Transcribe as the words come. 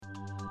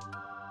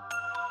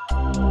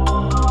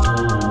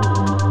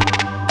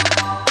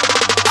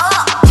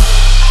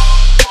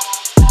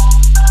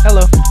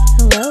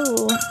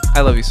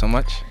you so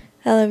much.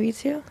 I love you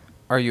too.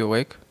 Are you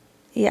awake?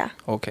 Yeah.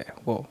 Okay.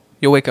 Well,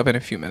 you'll wake up in a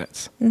few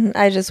minutes.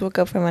 I just woke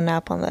up from a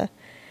nap on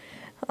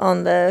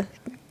the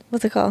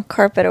what's it called?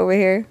 Carpet over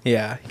here.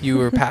 Yeah, you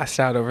were passed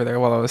out over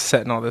there while I was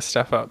setting all this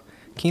stuff up.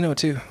 Kino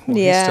too. Well,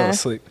 Yeah. He's still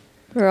asleep.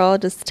 We're all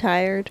just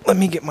tired. Let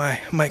me get my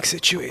mic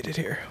situated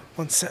here.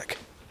 1 sec.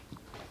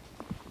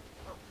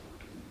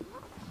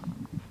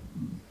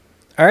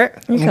 All right.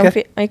 Are you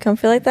comfy? Are you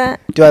comfy like that?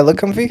 Do I look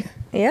comfy?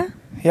 Yeah.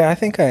 Yeah, I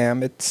think I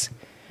am. It's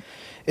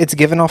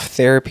giving off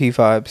therapy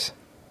vibes.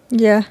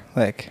 Yeah.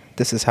 Like,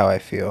 this is how I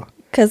feel.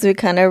 Because we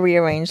kind of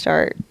rearranged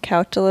our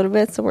couch a little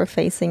bit, so we're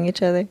facing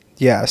each other.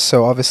 Yeah,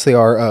 so obviously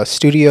our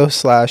studio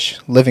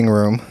 / living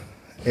room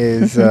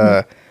is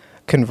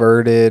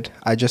converted.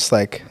 I just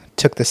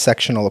took the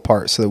sectional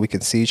apart so that we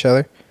could see each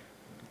other.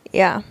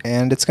 Yeah.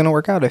 And it's going to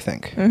work out, I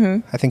think.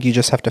 Mm-hmm. I think you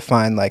just have to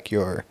find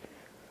your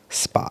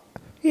spot.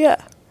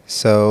 Yeah.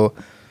 So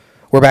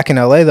we're back in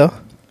LA though.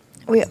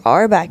 We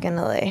are back in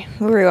LA.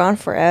 We were gone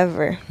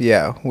forever.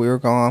 Yeah, we were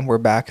gone. We're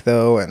back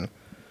though, and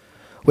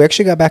we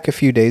actually got back a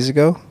few days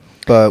ago,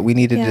 but we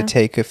needed to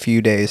take a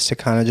few days to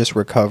kind of just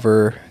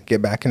recover,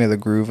 get back into the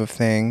groove of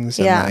things,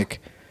 and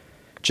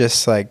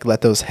just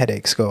let those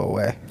headaches go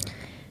away.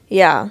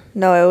 Yeah.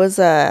 No, it was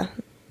a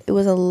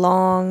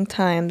long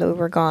time that we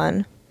were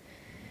gone.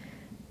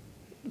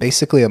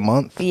 Basically a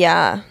month.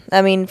 Yeah.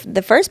 I mean,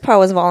 the first part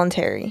was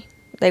voluntary.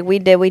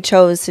 We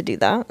chose to do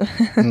that.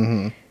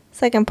 Mm-hmm.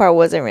 Second part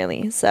wasn't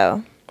really,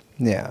 so.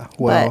 Yeah,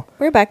 well. But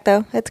we're back,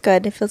 though. It's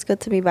good. It feels good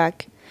to be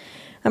back.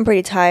 I'm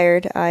pretty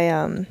tired.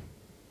 I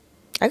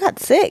got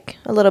sick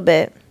a little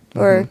bit.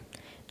 Or,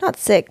 not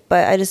sick,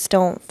 but I just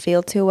don't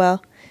feel too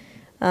well.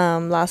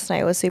 Last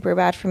night was super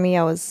bad for me.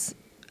 I was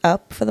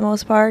up for the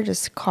most part,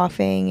 just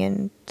coughing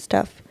and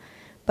stuff.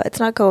 But it's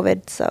not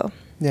COVID, so.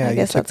 Yeah, I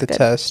guess you took the good.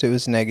 test. It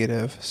was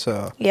negative,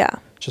 so. Yeah.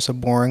 Just a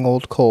boring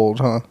old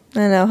cold, huh?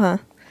 I know, huh?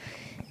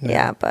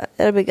 Yeah, but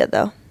it'll be good,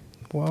 though.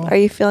 Well, are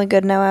you feeling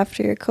good now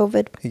after your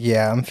COVID?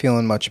 Yeah, I'm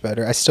feeling much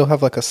better. I still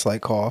have a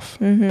slight cough,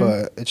 Mm-hmm.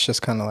 but it's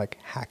just kind of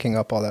hacking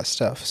up all that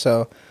stuff.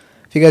 So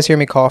if you guys hear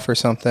me cough or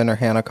something, or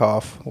Hannah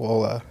cough,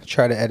 we'll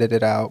try to edit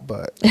it out,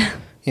 but,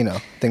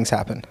 things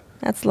happen.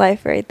 That's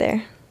life right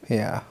there.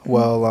 Yeah.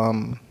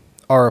 Well,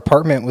 our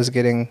apartment was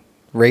getting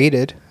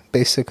raided,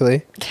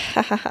 basically.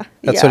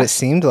 That's what it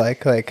seemed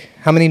like.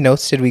 How many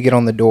notes did we get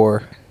on the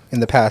door in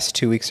the past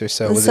 2 weeks or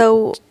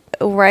so?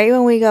 Right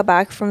when we got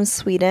back from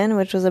Sweden,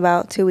 which was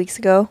about 2 weeks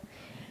ago,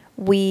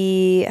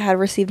 we had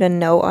received a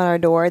note on our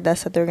door that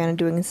said they were going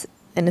to do an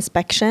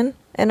inspection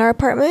in our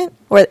apartment,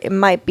 or it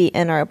might be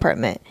in our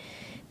apartment.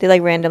 They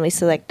randomly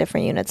select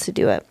different units to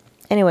do it.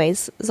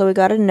 Anyways, so we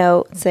got a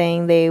note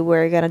saying they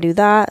were going to do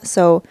that.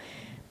 So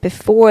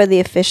before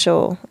the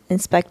official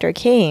inspector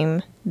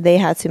came, they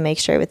had to make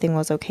sure everything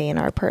was okay in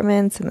our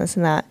apartments and this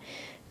and that,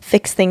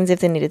 fix things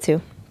if they needed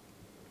to.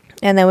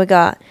 And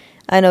then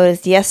I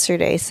noticed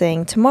yesterday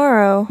saying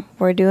tomorrow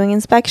we're doing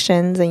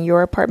inspections and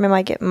your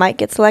apartment might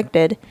get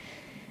selected.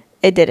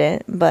 It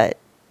didn't, but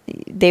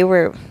they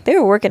were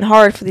working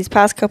hard for these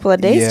past couple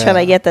of days trying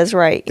to get this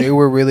right. They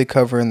were really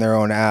covering their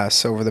own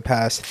ass over the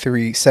past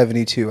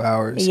 72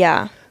 hours.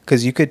 Yeah.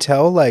 Because you could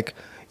tell,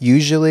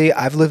 usually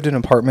I've lived in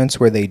apartments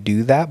where they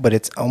do that, but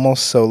it's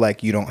almost so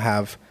you don't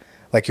have,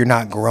 you're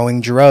not growing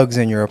drugs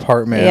in your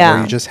apartment,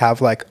 or you just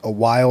have a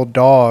wild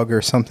dog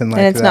or something like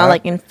that. And it's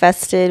not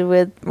infested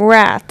with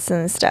rats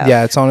and stuff.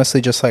 Yeah, it's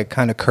honestly just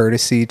kind of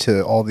courtesy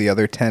to all the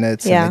other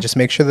tenants. Yeah. And they just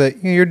make sure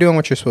that you're doing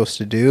what you're supposed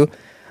to do.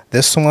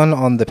 This one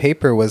on the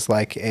paper was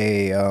what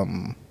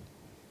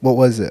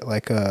was it?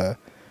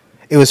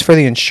 It was for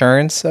the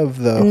insurance of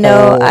the whole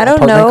I don't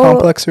apartment know.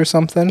 complex or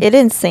something. It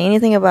didn't say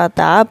anything about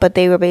that, but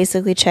they were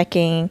basically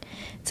checking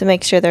to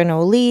make sure there are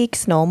no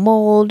leaks, no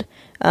mold,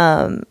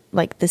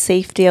 the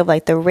safety of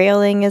the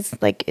railing is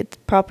it's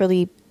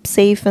properly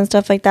safe and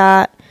stuff like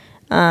that.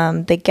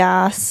 The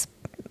gas,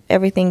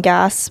 everything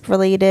gas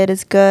related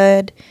is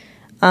good.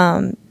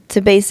 To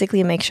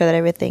basically make sure that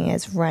everything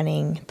is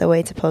running the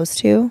way it's supposed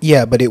to.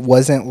 Yeah, but it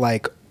wasn't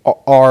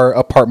our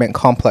apartment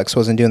complex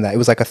wasn't doing that. It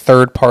was a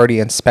third party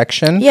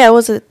inspection. Yeah, it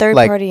was a third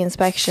party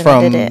inspection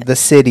from that did it. The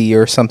city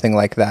or something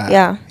like that.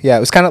 Yeah. Yeah,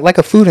 it was kind of like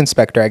a food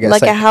inspector, I guess.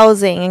 Like a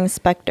housing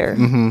inspector.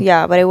 Mm-hmm.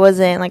 Yeah, but it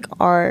wasn't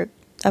our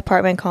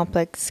apartment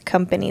complex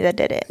company that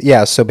did it.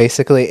 Yeah, so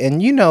basically,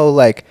 and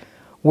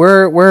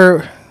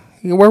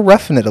we're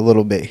roughing it a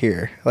little bit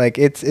here.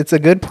 It's a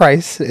good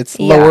price. It's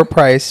lower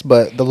price,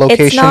 but the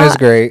location is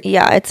great.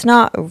 Yeah, it's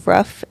not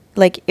rough.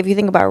 If you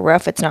think about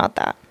rough, it's not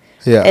that.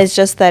 Yeah. It's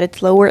just that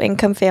it's lower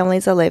income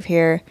families that live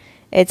here.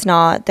 It's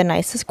not the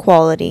nicest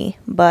quality,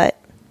 but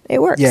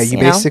it works. Yeah, you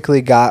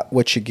basically got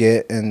what you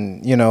get,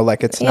 and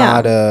it's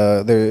not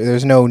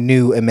there's no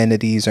new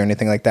amenities or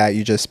anything like that.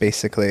 You just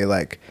basically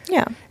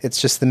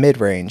it's just the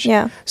mid-range.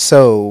 Yeah.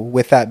 So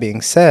with that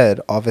being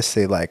said,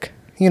 obviously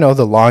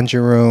the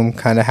laundry room,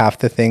 kind of half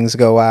the things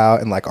go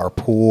out, and our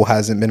pool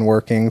hasn't been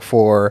working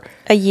for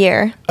a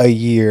year,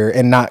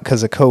 and not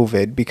because of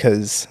COVID,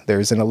 because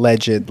there's an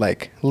alleged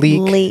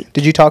leak.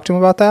 Did you talk to him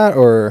about that,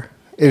 or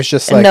it was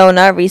just no,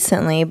 not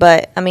recently,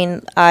 but I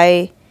mean,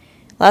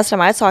 last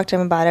time I talked to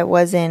him about it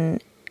was in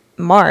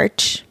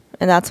March.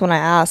 And that's when I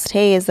asked,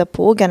 hey, is the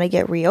pool going to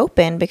get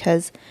reopened?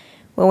 Because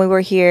when we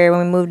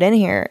moved in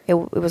here, it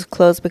was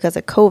closed because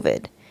of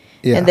COVID.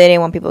 Yeah. And they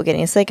didn't want people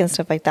getting sick and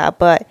stuff like that.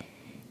 But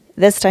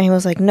this time he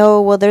was like,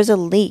 no, well, there's a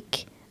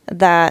leak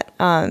that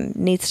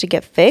needs to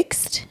get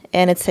fixed.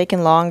 And it's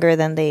taken longer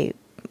than they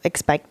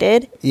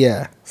expected.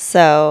 Yeah.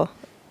 So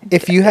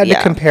if you had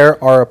to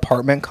compare our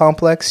apartment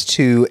complex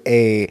to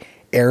a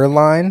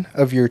airline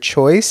of your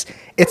choice,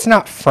 it's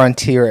not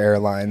Frontier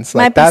Airlines.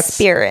 Like, might be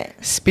Spirit.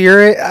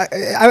 Spirit,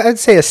 I'd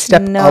say a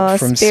step up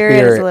from Spirit.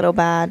 Spirit is a little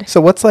bad. So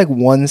what's like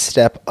one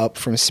step up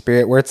from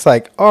Spirit where it's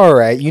like, all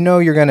right, you know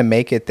you're going to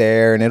make it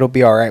there and it'll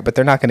be all right, but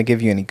they're not going to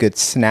give you any good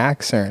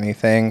snacks or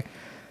anything.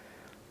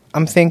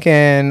 I'm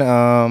thinking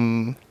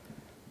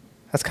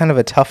that's kind of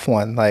a tough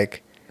one.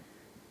 Like,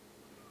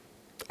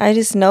 I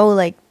just know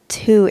like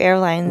 2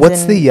 airlines.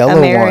 What's the yellow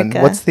America.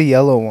 one? What's the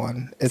yellow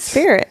one? It's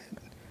Spirit.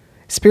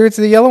 Spirit's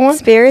the yellow one?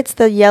 Spirit's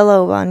the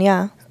yellow one,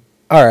 yeah.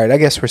 All right, I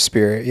guess we're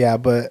Spirit, yeah.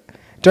 But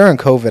during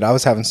COVID, I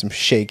was having some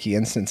shaky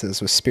instances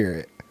with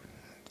Spirit.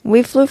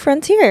 We flew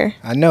Frontier.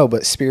 I know,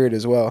 but Spirit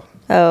as well.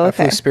 Oh,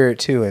 okay. I flew Spirit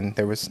too, and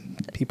there was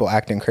people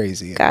acting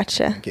crazy.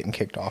 Gotcha. And getting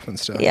kicked off and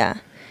stuff. Yeah.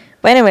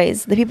 But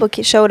anyways, the people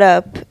showed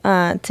up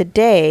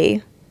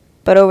today,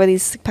 but over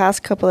these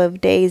past couple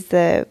of days,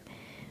 the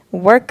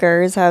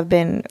workers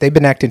they've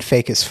been acting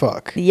fake as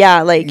fuck.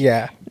 Yeah, like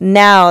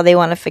now they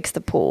want to fix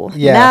the pool.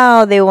 Yeah.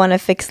 Now they want to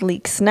fix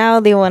leaks. Now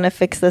they want to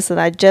fix this and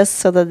that just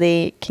so that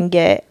they can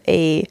get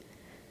a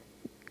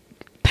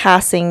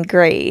passing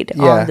grade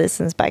on this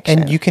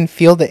inspection. And you can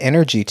feel the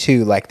energy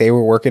too. Like they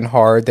were working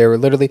hard. There were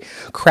literally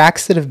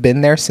cracks that have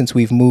been there since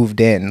we've moved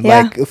in.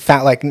 Yeah.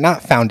 Like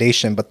not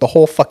foundation, but the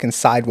whole fucking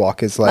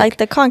sidewalk is like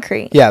the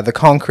concrete. Yeah, the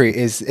concrete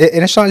is,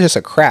 and it's not just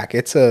a crack.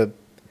 It's a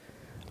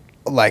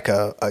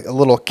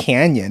little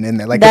canyon in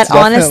there. Like that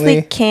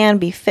honestly can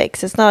be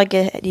fixed. It's not like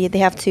they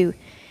have to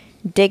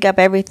dig up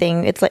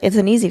everything. It's like it's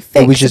an easy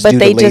fix, but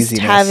they just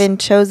haven't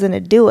chosen to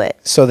do it.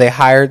 So they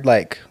hired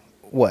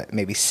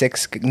maybe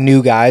 6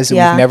 new guys that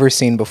we've never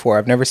seen before.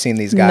 I've never seen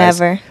these guys.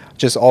 Never.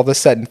 Just all of a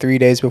sudden, 3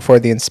 days before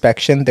the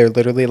inspection, they're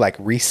literally like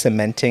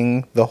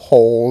re-cementing the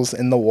holes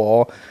in the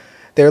wall.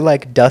 They're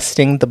like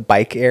dusting the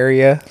bike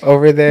area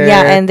over there.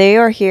 Yeah, and they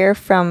are here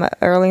from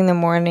early in the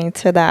morning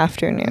to the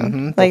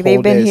afternoon. Like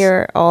they've been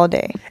here all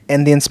day.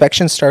 And the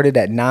inspection started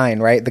at 9,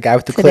 right? The guy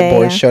with the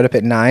clipboard showed up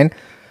at 9.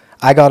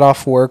 I got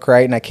off work,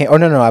 right? And I came. Oh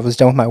no, I was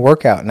done with my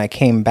workout, and I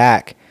came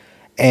back,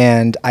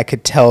 and I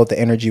could tell the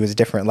energy was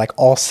different. Like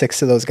all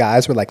 6 of those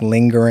guys were like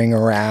lingering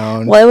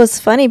around. Well, it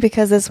was funny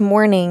because this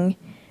morning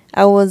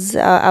I was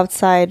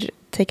outside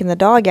taking the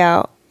dog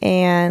out,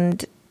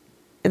 and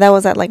that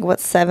was at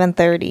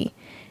 7:30.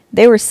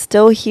 They were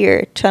still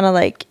here trying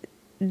to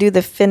do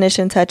the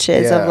finishing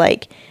touches of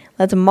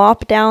let's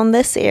mop down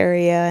this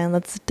area and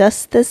let's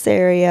dust this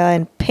area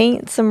and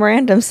paint some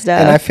random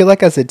stuff. And I feel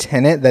like as a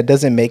tenant, that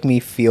doesn't make me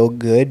feel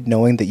good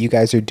knowing that you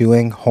guys are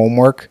doing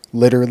homework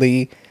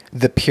literally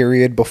the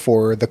period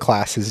before the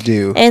class is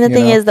due. And the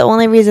thing is, the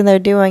only reason they're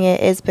doing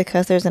it is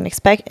because there's an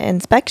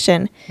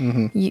inspection.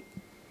 Mm-hmm.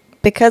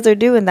 Because they're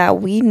doing that,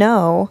 we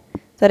know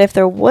that if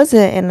there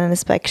wasn't an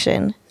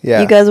inspection,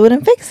 you guys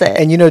wouldn't fix it.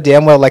 And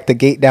damn well, the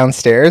gate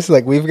downstairs,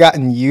 we've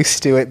gotten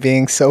used to it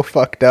being so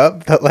fucked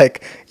up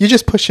that you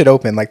just push it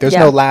open. There's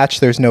no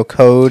latch, there's no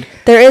code.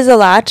 There is a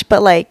latch,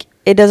 but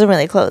it doesn't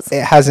really close.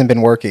 It hasn't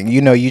been working.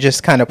 You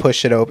just kind of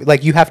push it open.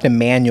 You have to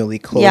manually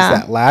close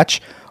that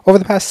latch over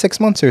the past 6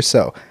 months or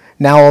so.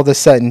 Now all of a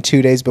sudden,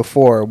 2 days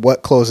before,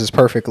 what closes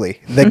perfectly?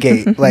 The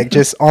gate.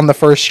 Just on the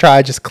first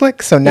try, just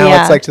click. So now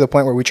it's to the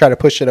point where we try to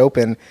push it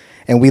open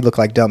and we look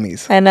like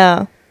dummies. I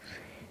know.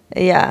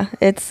 Yeah,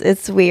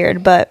 it's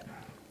weird, but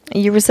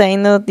you were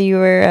saying though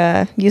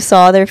that you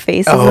saw their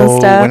faces and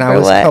stuff. When I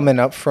was coming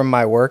up from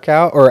my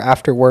workout or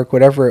after work,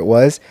 whatever it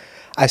was,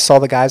 I saw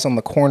the guys on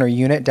the corner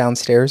unit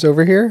downstairs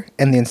over here,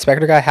 and the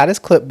inspector guy had his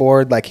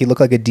clipboard, he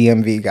looked like a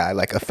DMV guy,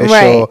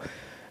 official,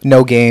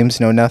 no games,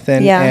 no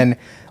nothing. Yeah. And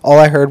all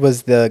I heard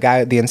was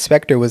the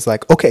inspector was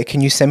like, "Okay,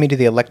 can you send me to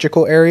the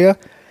electrical area?"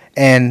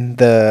 And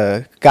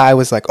the guy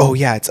was like, "Oh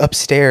yeah, it's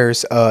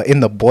upstairs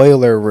in the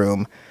boiler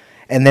room."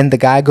 And then the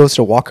guy goes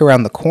to walk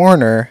around the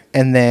corner,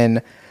 and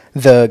then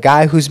the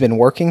guy who's been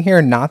working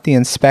here, not the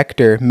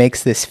inspector,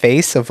 makes this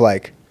face of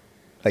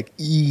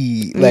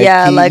you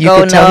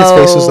could tell his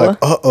face was like,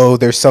 uh-oh,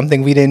 there's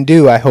something we didn't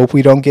do. I hope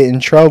we don't get in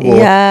trouble.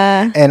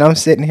 Yeah. And I'm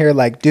sitting here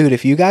dude,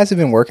 if you guys have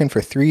been working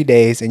for 3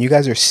 days and you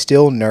guys are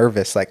still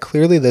nervous,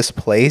 clearly this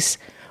place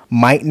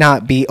might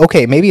not be,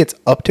 okay, maybe it's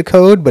up to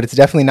code, but it's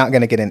definitely not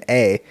going to get an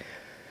A.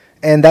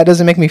 And that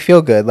doesn't make me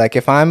feel good.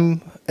 If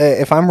I'm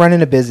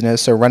running a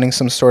business or running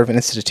some sort of an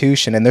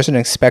institution and there's an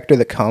inspector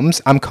that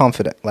comes, I'm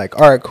confident.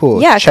 All right,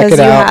 cool. Yeah, because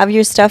you have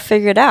your stuff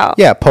figured out.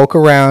 Yeah, poke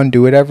around,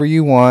 do whatever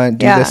you want,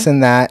 do this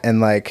and that.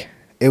 And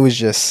it was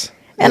just.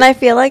 And I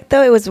feel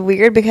though, it was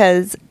weird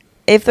because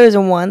if there's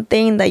one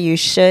thing that you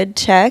should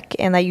check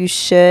and that you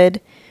should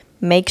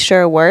make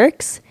sure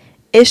works,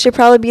 it should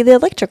probably be the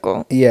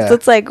electrical. Yeah. So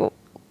it's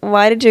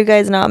why did you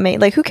guys not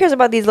make, who cares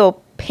about these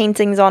little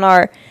paintings on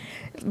our...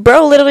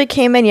 Bro literally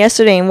came in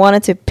yesterday and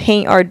wanted to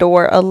paint our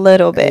door a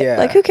little bit. Yeah.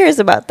 Like, who cares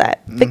about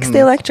that? Fix the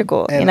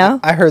electrical, and you know?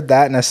 I heard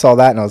that and I saw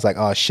that and I was like,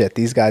 oh, shit,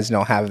 these guys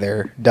don't have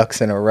their ducks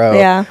in a row.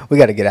 Yeah. We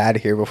got to get out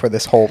of here before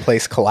this whole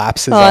place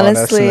collapses on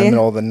us in the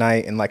middle of the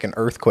night in, like, an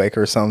earthquake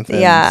or something.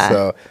 Yeah.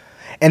 So,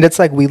 and it's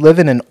like we live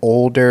in an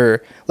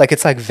older, like,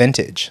 it's like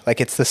vintage.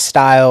 Like, it's the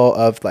style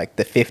of, like,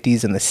 the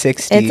 50s and the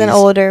 60s. It's an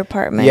older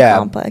apartment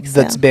complex.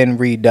 That's been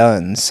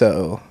redone,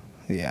 so...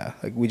 Yeah,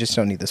 like we just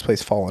don't need this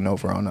place falling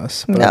over on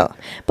us. But no,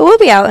 but we'll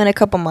be out in a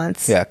couple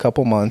months. Yeah, a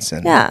couple months,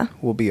 and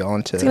we'll be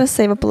on to... It's going to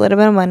save up a little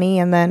bit of money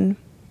and then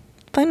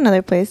find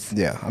another place.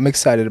 Yeah, I'm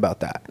excited about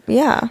that.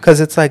 Yeah.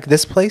 Because it's like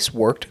this place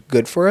worked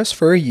good for us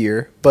for a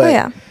year,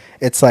 but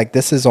it's like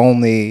this is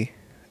only...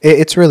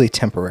 It's really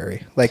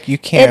temporary. Like you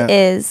can't... It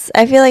is.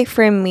 I feel like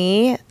for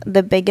me,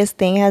 the biggest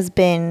thing has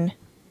been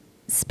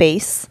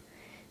space.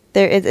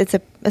 It's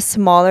a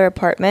smaller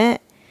apartment.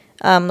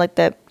 Like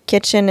the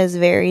kitchen is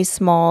very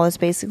small. It's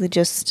basically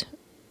just,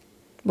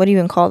 what do you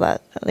even call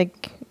that?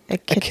 Like a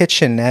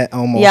kitchenette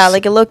almost. Yeah,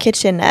 like a little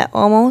kitchenette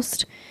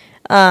almost.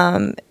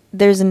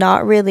 There's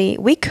not really,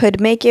 we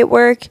could make it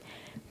work,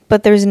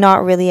 but there's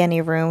not really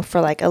any room for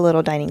like a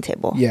little dining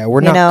table. Yeah,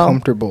 we're not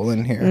comfortable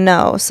in here.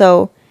 No.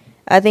 So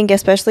I think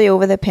especially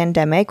over the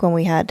pandemic when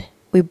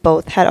we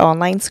both had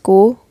online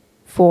school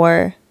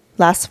for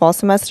last fall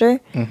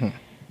semester. Mm-hmm.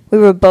 We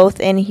were both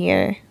in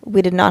here.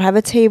 We did not have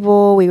a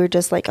table. We were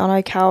just like on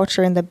our couch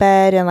or in the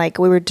bed, and like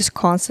we were just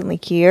constantly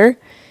here.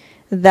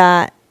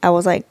 That I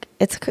was like,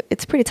 it's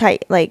pretty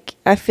tight. Like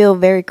I feel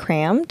very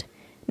crammed.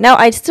 Now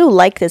I still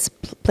like this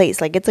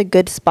place. Like it's a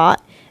good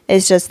spot.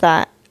 It's just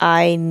that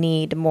I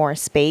need more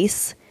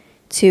space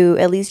to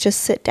at least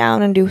just sit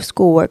down and do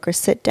schoolwork or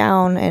sit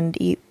down and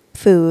eat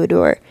food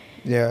or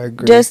I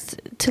agree. Just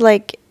to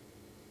like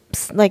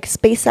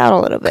space out a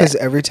little bit. Because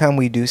every time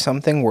we do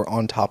something, we're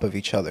on top of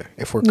each other.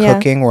 If we're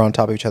cooking, we're on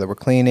top of each other. We're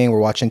cleaning, we're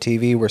watching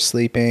TV, we're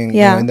sleeping,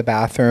 in the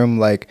bathroom.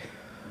 Like,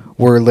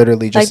 we're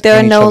literally just like there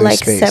are no like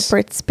space.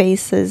 Separate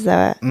spaces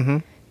that... Mm-hmm.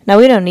 Now,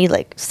 we don't need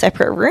like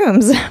separate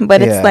rooms,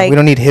 but it's like... we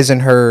don't need his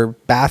and her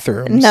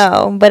bathrooms.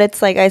 No, but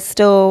it's like I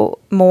still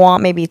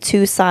want maybe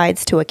two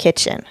sides to a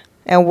kitchen.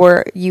 And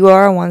you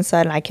are on one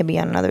side and I can be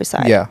on another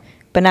side. Yeah.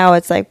 But now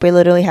it's like we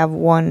literally have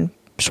one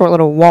short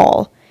little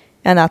wall.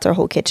 And that's our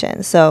whole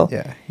kitchen. So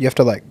yeah, you have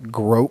to like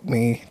grope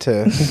me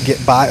to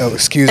get by. Oh,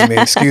 excuse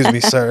me,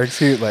 sir.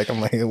 Like I'm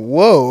like,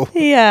 whoa.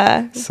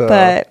 Yeah. So,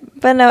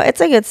 but no,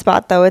 it's a good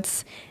spot though.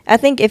 I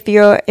think if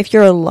you're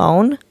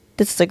alone,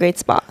 this is a great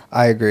spot.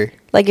 I agree.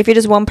 Like if you're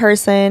just one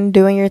person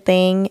doing your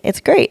thing, it's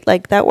great.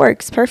 Like that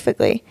works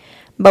perfectly.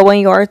 But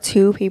when you are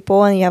two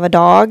people and you have a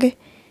dog,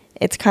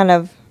 it's kind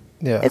of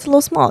it's a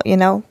little small, you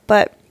know.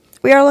 But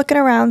we are looking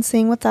around,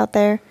 seeing what's out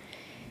there.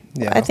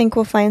 Yeah. I think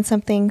we'll find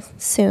something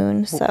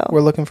soon. So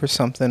we're looking for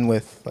something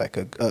with like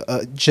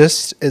a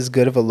just as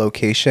good of a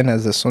location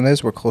as this one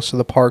is. We're close to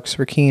the parks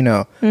for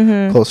Keno,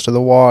 close to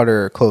the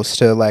water, close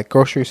to like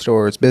grocery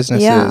stores,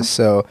 businesses. Yeah.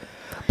 So,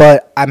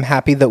 but I'm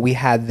happy that we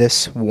had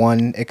this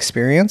one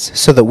experience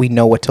so that we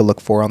know what to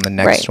look for on the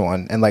next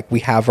one. And like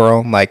we have our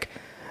own like,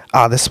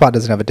 this spot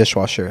doesn't have a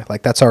dishwasher.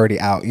 Like that's already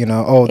out, you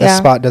know. Oh, this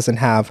spot doesn't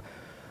have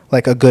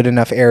like a good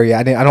enough area.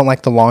 I don't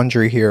like the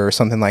laundry here or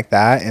something like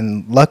that.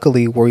 And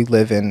luckily where we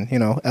live in,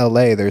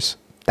 LA, there's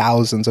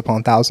thousands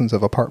upon thousands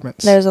of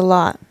apartments. There's a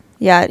lot.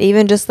 Yeah.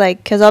 Even just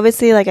like, cause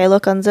obviously like I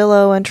look on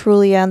Zillow and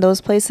Trulia and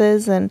those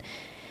places and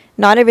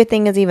not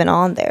everything is even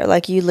on there.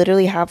 Like you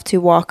literally have to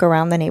walk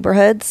around the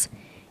neighborhoods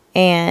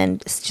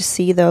and just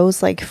see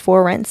those like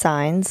for rent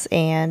signs.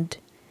 And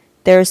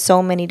there's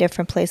so many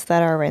different places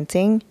that are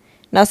renting.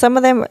 Now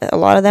a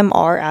lot of them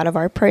are out of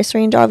our price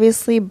range,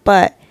 obviously,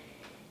 but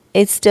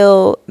it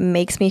still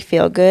makes me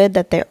feel good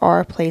that there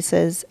are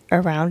places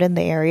around in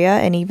the area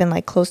and even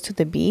like close to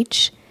the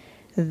beach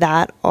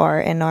that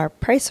are in our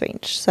price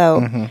range.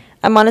 So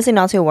I'm honestly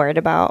not too worried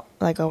about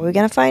like, oh, we're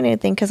going to find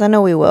anything because I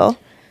know we will.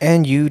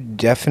 And you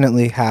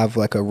definitely have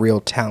like a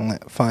real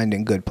talent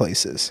finding good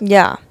places.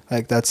 Yeah.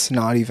 Like that's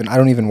not even, I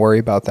don't even worry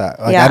about that.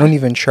 Like I don't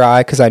even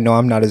try because I know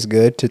I'm not as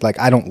good to like,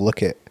 I don't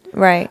look at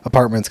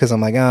apartments because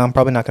I'm like, I'm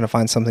probably not going to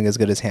find something as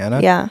good as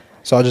Hannah. Yeah.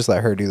 So I'll just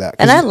let her do that.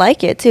 And I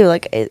like it too.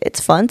 Like it's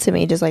fun to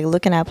me just like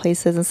looking at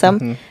places and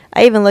some,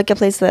 I even look at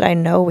places that I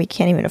know we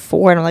can't even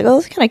afford. I'm like, oh,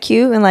 it's kind of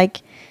cute. And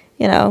like,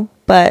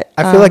 but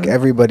I feel like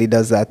everybody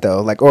does that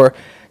though. Like, or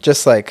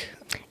just like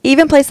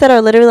even places that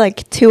are literally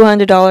like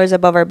 $200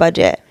 above our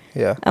budget.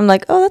 Yeah. I'm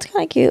like, oh, that's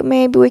kind of cute.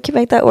 Maybe we can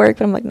make that work.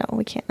 But I'm like, no,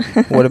 we can't.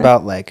 What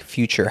about like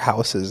future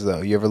houses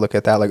though? You ever look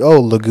at that? Like, oh,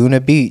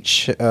 Laguna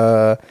Beach,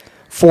 $4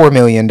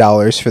 million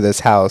for this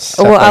house.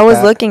 Well, like I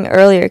was looking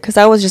earlier because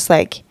I was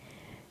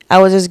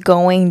just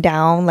going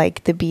down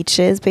like the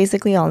beaches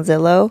basically on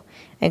Zillow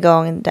and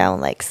going down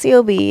like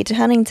Seal Beach,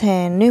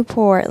 Huntington,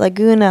 Newport,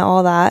 Laguna,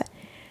 all that.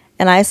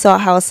 And I saw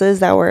houses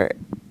that were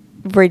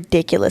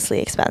ridiculously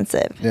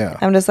expensive. Yeah.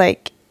 I'm just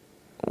like,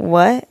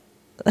 what?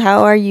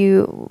 How are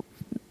you?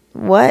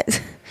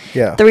 What?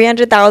 Yeah.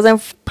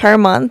 $300,000 per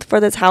month for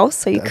this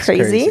house? Are you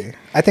crazy?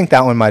 I think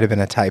that one might have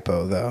been a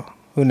typo though.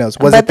 Who knows?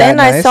 Was but it that then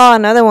nice? I saw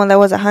another one that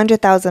was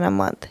 100,000 a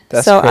month.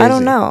 That's so crazy. I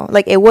don't know.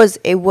 Like it was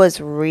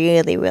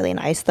really, really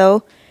nice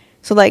though.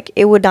 So like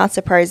it would not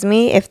surprise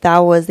me if that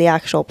was the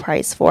actual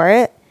price for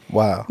it.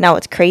 Wow. Now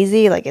it's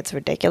crazy, like it's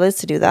ridiculous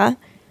to do that,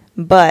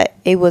 but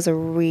it was a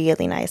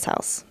really nice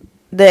house.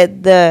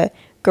 The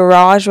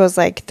garage was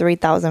like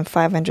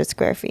 3,500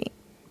 square feet.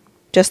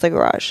 Just the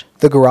garage.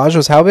 The garage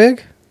was how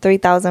big?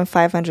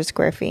 3,500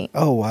 square feet.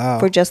 Oh, wow.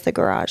 For just the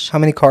garage. How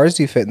many cars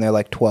do you fit in there?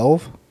 Like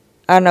 12?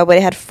 I don't know, but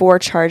it had 4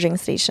 charging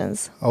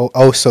stations.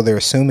 Oh, so they're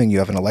assuming you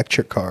have an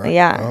electric car.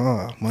 Yeah.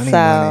 Oh, money.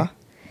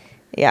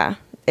 Yeah.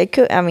 It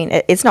could, I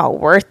mean, it's not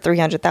worth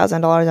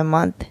 $300,000 a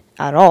month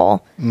at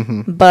all.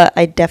 Mm-hmm. But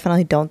I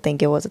definitely don't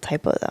think it was a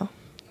typo, though.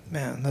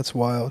 Man, that's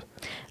wild.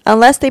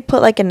 Unless they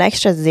put like an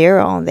extra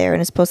 0 on there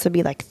and it's supposed to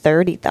be like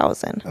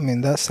 30,000. I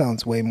mean, that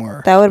sounds way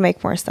more. That would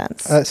make more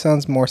sense. That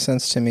sounds more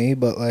sense to me,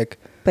 but like.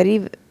 But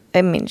even,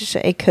 I mean,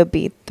 it could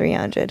be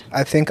 300.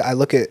 I think I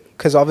look at,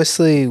 because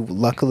obviously,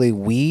 luckily,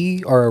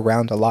 we are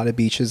around a lot of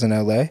beaches in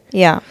LA.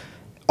 Yeah.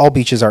 All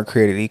beaches aren't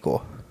created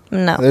equal.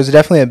 No. There's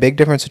definitely a big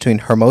difference between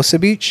Hermosa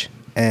Beach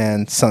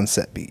and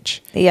Sunset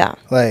Beach. Yeah.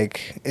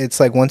 Like, it's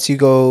like once you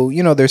go,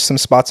 there's some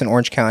spots in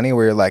Orange County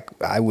where you're like,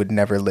 I would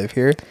never live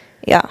here.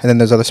 Yeah. And then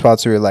there's other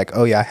spots where you're like,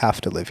 oh yeah, I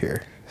have to live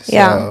here. So,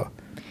 yeah.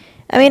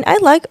 I mean, I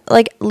like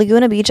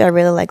Laguna Beach. I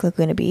really like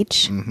Laguna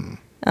Beach. Mm-hmm.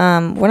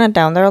 We're not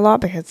down there a lot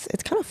because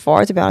it's kind of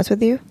far, to be honest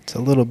with you. It's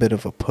a little bit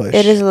of a push.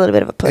 It is a little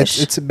bit of a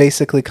push. It's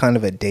basically kind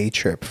of a day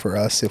trip for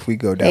us if we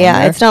go down there.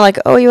 Yeah, it's not like,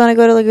 oh, you want to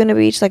go to Laguna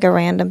Beach, like a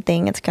random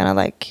thing. It's kind of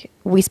like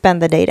we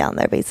spend the day down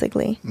there,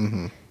 basically.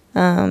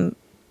 Mm-hmm.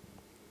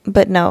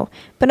 But no,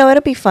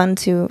 it'll be fun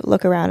to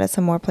look around at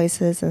some more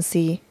places and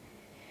see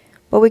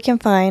what we can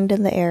find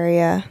in the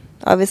area.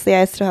 Obviously,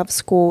 I still have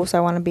school, so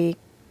I want to be,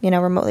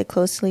 remotely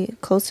close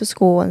to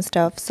school and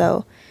stuff.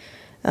 So,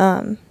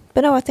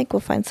 but no, I think we'll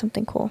find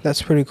something cool.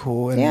 That's pretty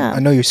cool. And yeah. I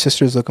know your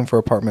sister's looking for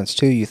apartments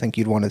too. You think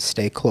you'd want to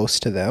stay close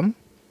to them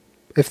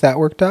if that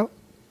worked out?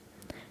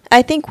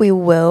 I think we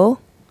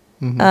will.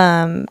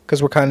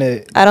 Because we're kind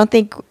of. I don't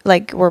think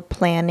like we're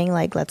planning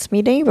like let's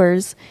be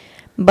neighbors,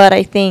 but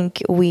I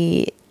think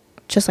we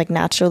just like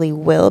naturally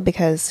will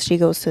because she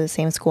goes to the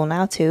same school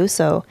now too.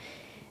 So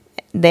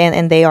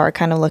they are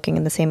kind of looking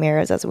in the same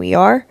areas as we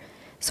are.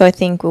 So I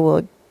think we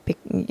will,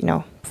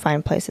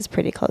 find places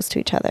pretty close to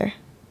each other.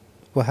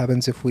 What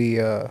happens if we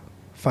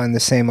find the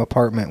same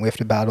apartment? We have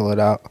to battle it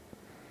out.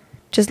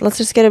 Let's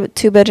just get a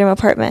 2-bedroom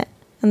apartment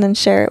and then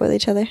share it with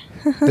each other.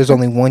 There's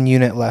only 1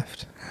 unit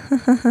left.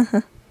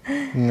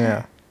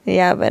 Yeah.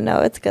 Yeah, but no,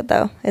 it's good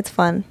though. It's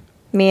fun.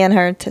 Me and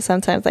her to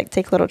sometimes like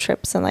take little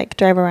trips and like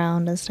drive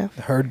around and stuff.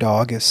 Her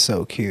dog is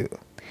so cute.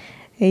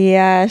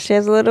 Yeah, she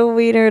has a little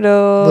wiener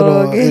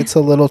dog. It's a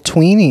little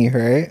tweenie,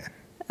 right?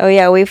 Oh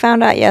yeah, we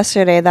found out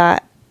yesterday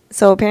that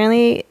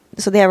apparently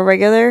they have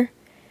regular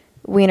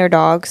wiener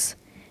dogs,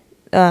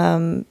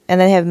 and then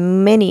they have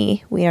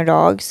mini wiener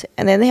dogs,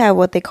 and then they have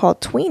what they call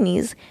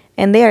tweenies,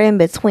 and they are in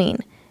between.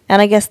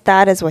 And I guess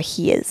that is what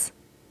he is.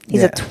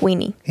 He's a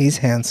tweenie. He's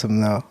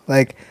handsome though.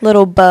 Like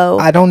little Bo.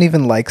 I don't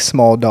even like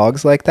small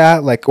dogs like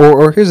that. Like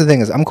or here's the thing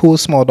is I'm cool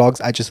with small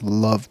dogs. I just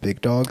love big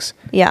dogs.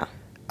 Yeah.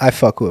 I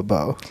fuck with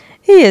Bo.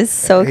 He is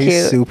so cute.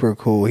 He's super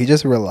cool. He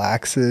just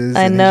relaxes.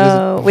 I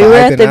know. We were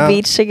at the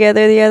beach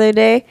together the other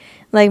day.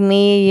 Like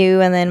me,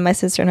 you, and then my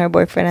sister and her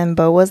boyfriend, and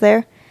Bo was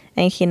there.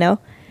 And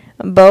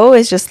Bo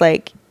is just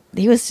like,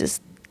 he was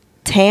just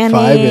tanning.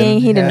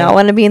 Vibing, he did not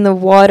want to be in the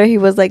water. He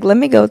was like, let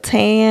me go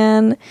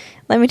tan.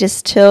 Let me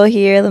just chill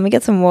here. Let me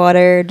get some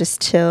water.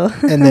 Just chill.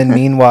 And then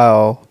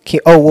meanwhile,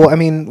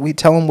 we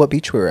tell him what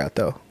beach we were at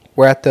though.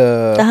 We're at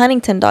the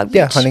Huntington Dog Beach.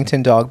 Yeah,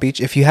 Huntington Dog Beach.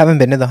 If you haven't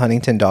been to the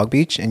Huntington Dog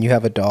Beach and you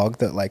have a dog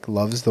that like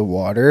loves the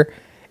water,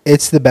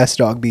 it's the best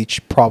dog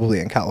beach probably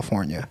in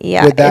California.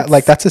 Yeah. With that,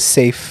 like that's a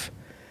safe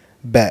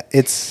bet.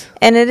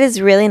 And it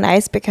is really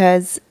nice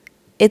because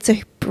it's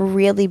a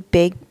really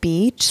big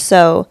beach.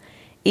 So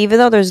even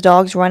though there's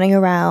dogs running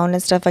around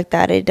and stuff like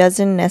that, it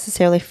doesn't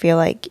necessarily feel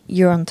like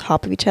you're on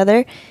top of each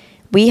other.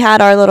 We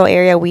had our little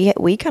area.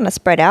 We kind of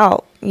spread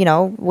out. We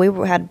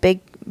had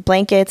big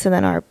blankets and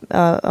then our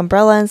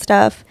umbrella and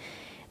stuff,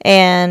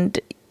 and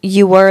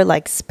you were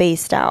like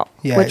spaced out,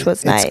 which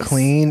was nice. It's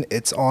clean.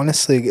 It's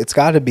honestly, it's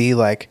got to be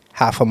like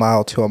half a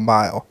mile to a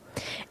mile.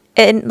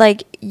 And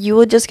like you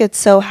will just get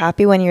so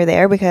happy when you're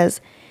there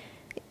because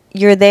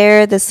you're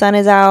there. The sun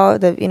is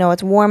out.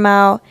 It's warm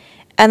out.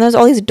 And there's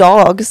all these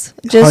dogs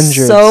just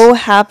so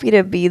happy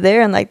to be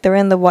there. And like they're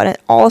in the water,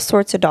 all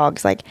sorts of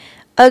dogs, like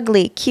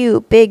ugly,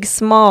 cute, big,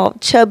 small,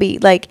 chubby,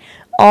 like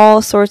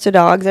all sorts of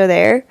dogs are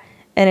there.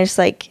 And it's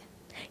like,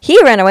 he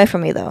ran away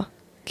from me though.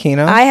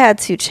 Kino? I had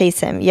to chase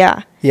him.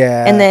 Yeah.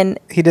 Yeah. And then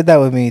he did that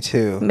with me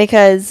too.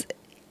 Because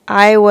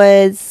I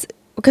was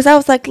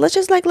like, let's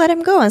just like let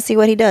him go and see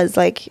what he does.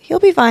 Like he'll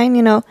be fine,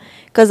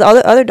 because all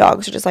the other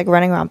dogs are just like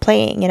running around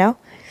playing,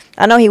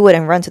 I know he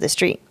wouldn't run to the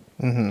street.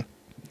 Mm-hmm.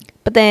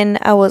 But then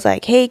I was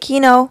like, hey,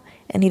 Kino.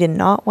 And he did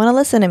not want to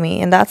listen to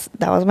me. And that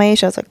was my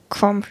issue. I was like,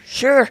 come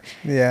here.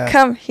 Yeah.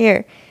 Come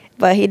here.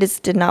 but he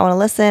just did not want to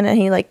listen. And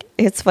he like,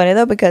 it's funny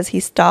though, because he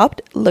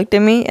stopped, looked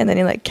at me, and then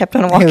he like kept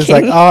on walking. He was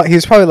like, oh, he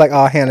was probably like,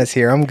 oh, Hannah's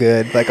here, I'm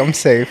good, like I'm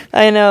safe.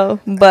 I know,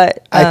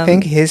 but I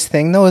think his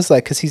thing though is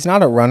like, because he's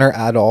not a runner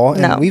at all,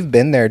 and no. we've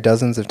been there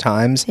dozens of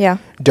times. Yeah.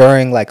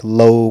 During like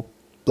low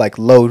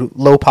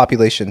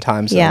population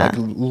times, yeah,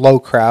 and like low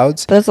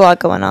crowds. But there's a lot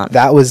going on.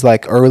 That was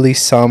like early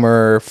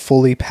summer,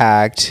 fully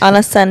packed on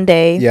a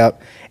Sunday.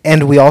 Yep.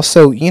 And we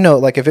also, you know,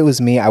 like if it was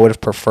me, I would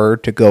have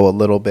preferred to go a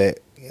little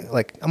bit,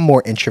 like I'm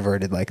more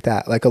introverted like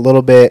that, like a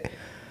little bit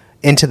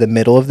into the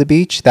middle of the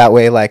beach. That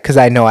way, like, because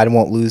I know I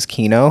won't lose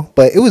Kino.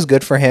 But it was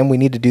good for him. We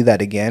need to do that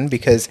again,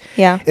 because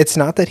it's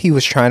not that he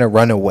was trying to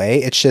run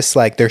away. It's just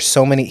like there's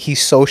so many,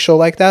 he's social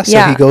like that.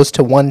 So he goes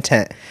to one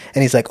tent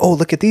and he's like, oh,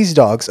 look at these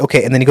dogs.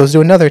 Okay. And then he goes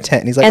to another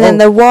tent and he's like, and then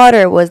the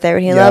water was there.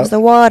 And he loves the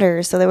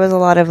water. So there was a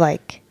lot of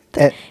like,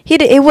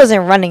 it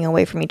wasn't running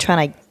away from me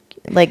trying to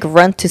like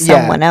run to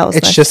someone else.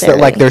 It's just that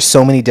like there's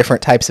so many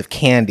different types of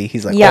candy.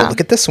 He's like, oh, look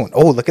at this one.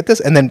 Oh, look at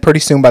this. And then pretty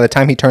soon by the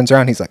time he turns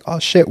around, he's like, oh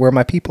shit, where are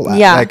my people at?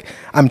 Like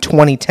I'm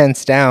 20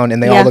 tents down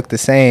and they all look the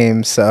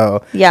same.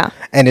 So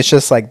and it's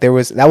just like that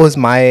was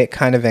my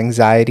kind of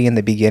anxiety in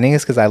the beginning,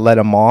 is because I let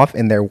him off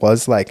and there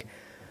was like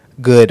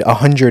good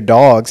 100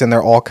 dogs and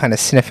they're all kind of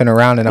sniffing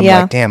around, and I'm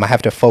like, damn, I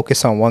have to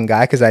focus on one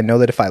guy, because I know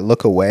that if I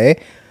look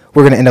away,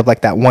 we're gonna end up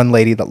like that one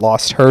lady that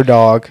lost her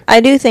dog.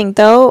 I do think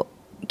though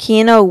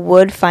Kino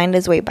would find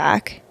his way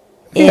back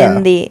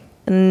in the,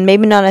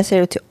 maybe not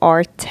necessarily to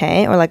our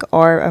tent or like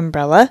our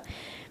umbrella,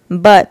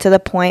 but to the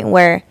point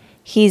where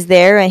he's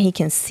there and he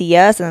can see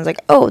us and it's like,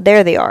 oh,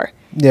 there they are.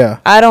 Yeah.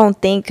 I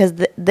don't think, because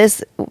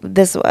this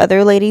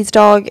other lady's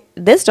dog,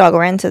 this dog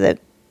ran to the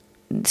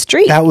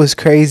street. That was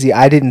crazy.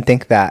 I didn't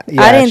think that.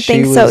 Yeah, I didn't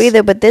think so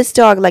either, but this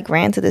dog like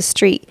ran to the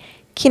street.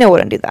 Kino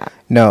wouldn't do that.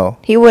 No.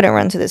 He wouldn't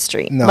run to the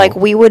street. No. Like,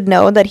 we would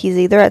know that he's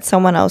either at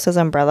someone else's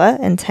umbrella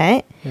and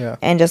tent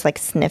and just, like,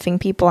 sniffing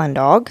people and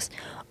dogs,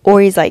 or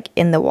he's, like,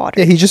 in the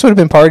water. Yeah, he just would have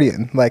been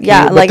partying. Like,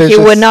 he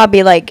would not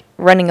be, like,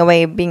 running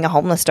away being a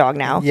homeless dog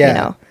now, you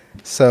know?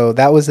 So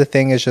that was the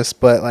thing, is just,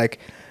 but, like,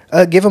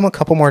 give him a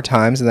couple more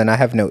times, and then I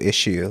have no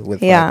issue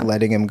with like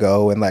letting him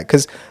go. And like,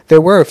 because there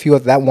were a few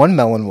of that one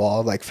melon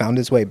wall like found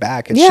his way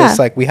back. It's just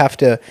like, we have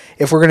to,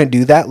 if we're gonna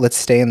do that, let's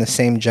stay in the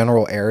same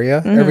general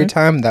area every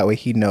time. That way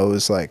he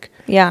knows like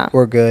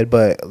we're good.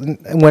 But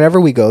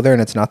whenever we go there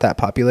and it's not that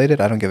populated,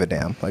 I don't give a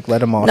damn. Like,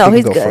 let him off. No,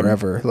 he can go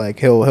forever. Like,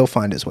 he'll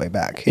find his way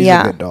back. He's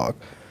a good dog.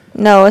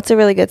 No, it's a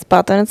really good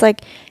spot though. And it's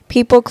like,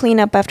 people clean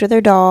up after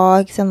their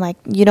dogs, and like,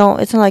 you don't,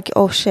 it's not like,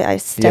 oh shit, I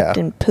stepped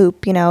in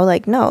poop, you know?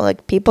 Like, no,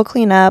 like, people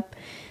clean up.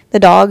 The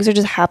dogs are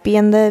just happy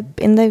in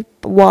the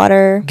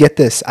water. Get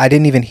this, I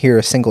didn't even hear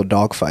a single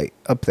dog fight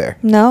up there.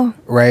 No.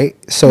 Right?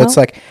 So it's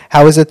like,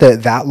 how is it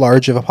that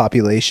large of a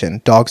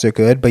population, dogs are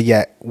good, but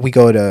yet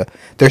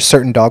there's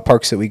certain dog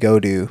parks that we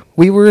go to.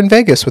 We were in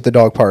Vegas with the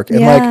dog park,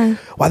 and like,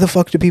 why the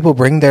fuck do people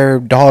bring their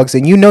dogs?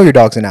 And you know your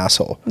dog's an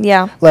asshole.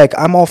 Yeah. Like,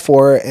 I'm all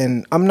for it,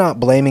 and I'm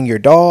not blaming your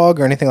dog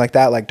or anything like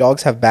that. Like,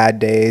 dogs have bad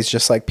days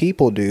just like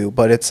people do,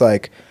 but it's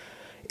like,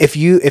 if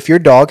your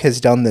dog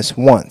has done this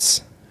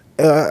once,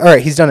 all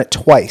right, he's done it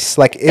twice,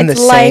 like in the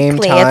same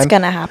time, it's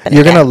gonna happen.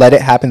 You're gonna let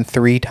it happen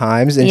 3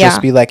 times and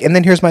just be like, and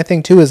then here's my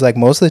thing too, is like,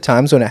 most of the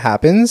times when it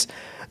happens,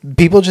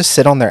 people just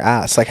sit on their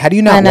ass. Like, how do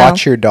you not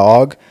watch your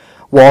dog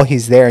while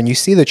he's there, and you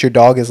see that your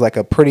dog is like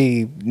a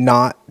pretty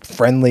not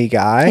friendly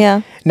guy?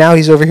 Yeah. Now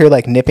he's over here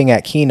like nipping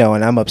at Kino,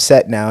 and I'm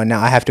upset now, and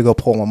now I have to go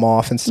pull him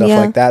off and stuff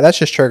like that. That's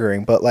just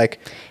triggering. But like,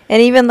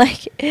 and even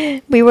like,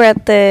 we were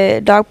at the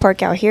dog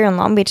park out here in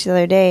Long Beach the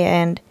other day,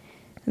 and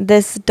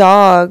this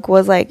dog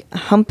was like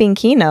humping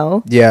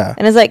Kino. Yeah.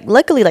 And it's like,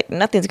 luckily, like,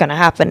 nothing's gonna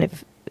happen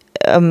if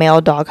a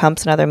male dog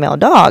humps another male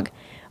dog.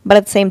 But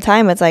at the same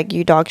time, it's like,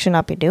 you dog should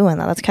not be doing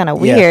that. That's kind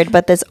of weird. Yeah.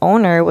 But this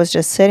owner was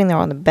just sitting there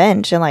on the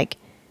bench and like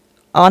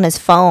on his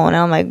phone. And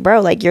I'm like, bro,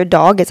 like, your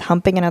dog is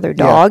humping another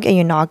dog and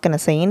you're not gonna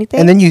say anything.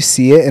 And then you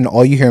see it and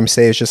all you hear him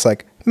say is just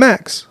like,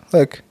 Max,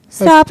 like,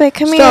 stop it,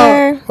 come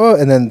here. Oh,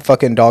 and then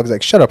fucking dog's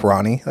like, shut up,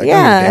 Ronnie. Like,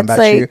 yeah, it's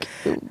like,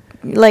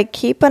 like,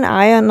 keep an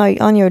eye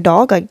on your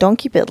dog. Like, don't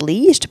keep it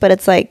leashed, but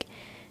it's like,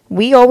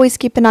 we always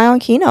keep an eye on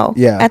Kino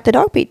at the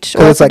dog beach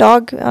or at the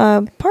dog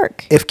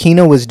park. If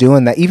Kino was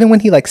doing that, even when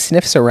he like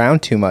sniffs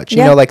around too much,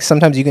 you know, like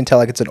sometimes you can tell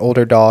like it's an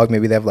older dog,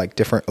 maybe they have like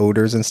different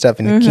odors and stuff,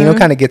 and Kino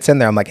kind of gets in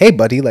there. I'm like, hey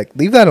buddy, like,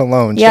 leave that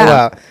alone. Chill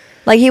out.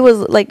 Like, he was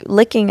like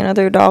licking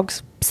another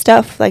dog's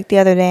stuff like the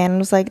other day, and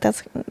was like,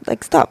 that's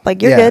like, stop,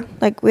 like, you're good,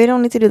 like, we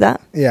don't need to do that.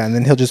 Yeah. And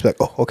then he'll just be like,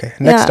 oh, okay,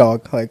 next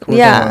dog, like, we're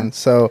going.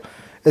 So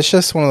it's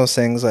just one of those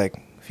things,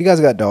 like, if you guys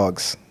got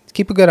dogs,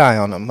 keep a good eye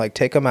on them. Like,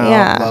 take them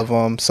out, love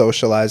them,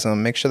 socialize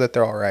them, make sure that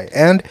they're all right.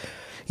 And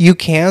you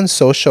can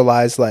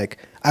socialize, like,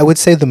 I would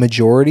say the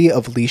majority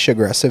of leash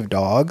aggressive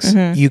dogs,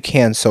 you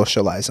can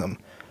socialize them.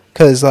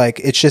 Because, like,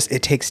 it's just,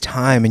 it takes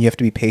time and you have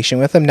to be patient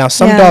with them. Now,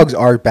 some dogs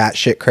are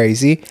batshit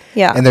crazy.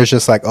 Yeah. And there's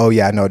just like, oh,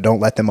 yeah, no, don't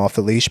let them off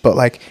the leash. But,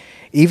 like,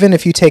 even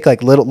if you take,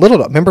 like, little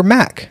dog, remember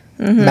Mac?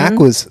 Mac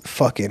was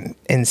fucking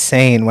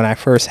insane when I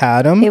first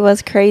had him. He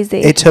was crazy.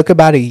 It took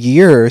about a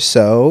year or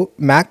so.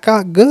 Mac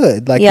got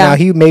good. Like now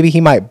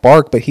he might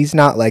bark, but he's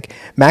not like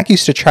Mac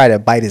used to try to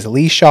bite his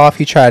leash off.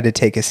 He tried to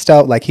take his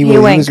stuff. Like he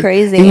went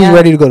crazy. He was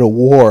ready to go to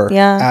war.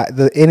 Yeah.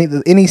 At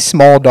any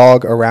small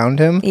dog around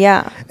him.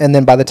 Yeah. And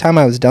then by the time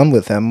I was done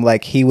with him,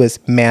 like he was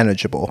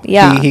manageable.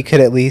 Yeah. He could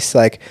at least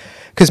like.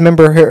 Because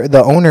remember,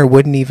 the owner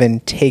wouldn't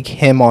even take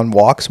him on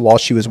walks while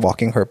she was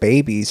walking her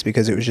babies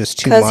because it was just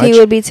too much. Because he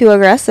would be too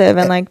aggressive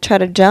and like try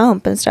to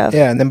jump and stuff.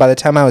 Yeah, and then by the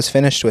time I was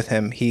finished with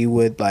him, he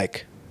would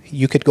like,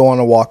 you could go on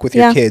a walk with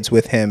your kids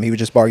with him. He would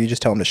just bark. You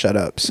just tell him to shut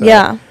up. So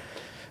yeah,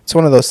 it's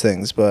one of those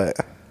things. But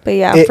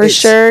yeah, for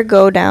sure,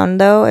 go down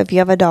though if you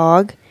have a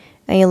dog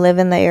and you live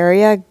in the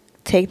area.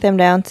 Take them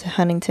down to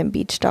Huntington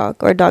Beach Dog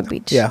or Dog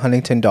Beach. Yeah,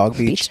 Huntington Dog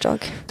Beach. Beach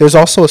Dog. There's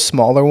also a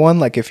smaller one.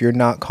 Like if you're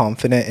not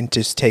confident in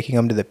just taking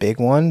them to the big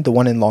one, the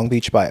one in Long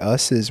Beach by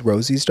us is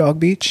Rosie's Dog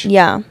Beach.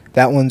 Yeah.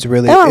 That one's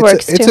really, that one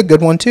works it's too. a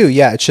good one too.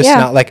 Yeah, it's just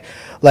not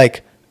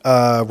like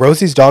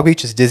Rosie's Dog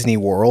Beach is Disney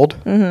World.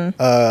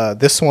 Mm-hmm.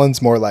 This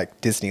one's more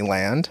like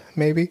Disneyland,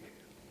 maybe.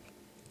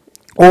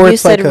 Or you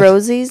said like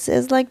Rosie's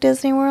is like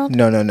Disney World?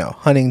 No.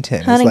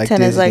 Huntington is like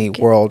Disney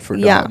World for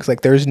dogs.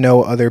 Like there's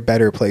no other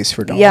better place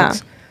for dogs. Yeah.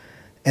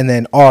 And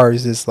then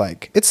ours is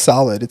like, it's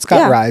solid. It's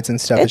got rides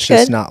and stuff. It's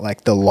just not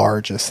like the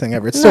largest thing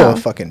ever. It's still a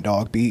fucking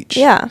dog beach.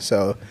 Yeah.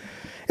 So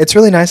it's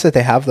really nice that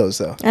they have those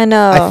though. I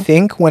know. I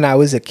think when I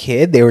was a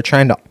kid, they were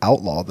trying to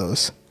outlaw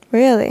those.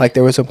 Really? Like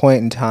there was a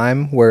point in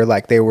time where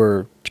like they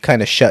were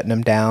kind of shutting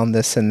them down,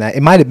 this and that.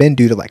 It might have been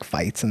due to like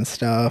fights and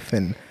stuff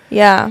and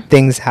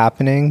things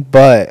happening.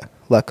 But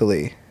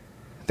luckily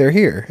they're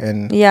here.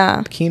 And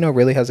Kino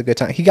really has a good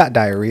time. He got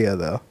diarrhea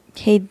though.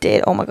 He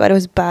did. Oh my god, it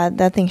was bad.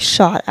 That thing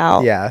shot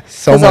out. Yeah,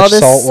 so much all this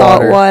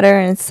salt water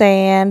and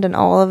sand and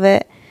all of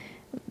it.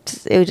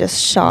 It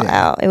just shot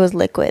out. It was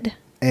liquid.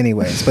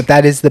 Anyways, but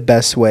that is the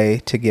best way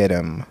to get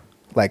him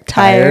like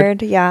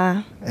tired.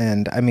 Yeah.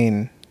 And I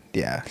mean,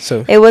 yeah.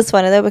 So it was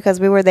funny though because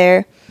we were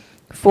there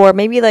for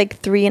maybe like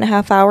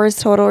 3.5 hours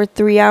total, or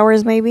 3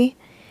 hours maybe,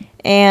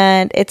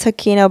 and it took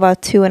Kino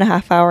about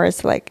 2.5 hours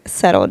to like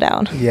settle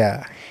down.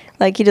 Yeah.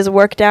 Like he just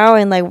worked out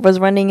and like was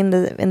running in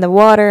the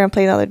water and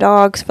playing with other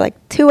dogs for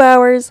like 2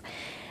 hours,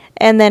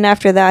 and then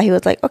after that he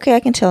was like, okay, I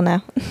can chill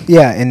now.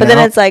 Yeah, and but then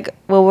it's like,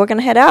 well, we're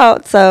gonna head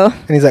out, so.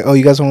 And he's like, oh,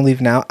 you guys want to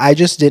leave now? I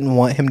just didn't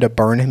want him to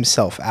burn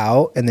himself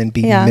out and then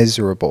be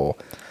miserable.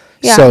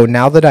 Yeah. So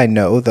now that I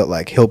know that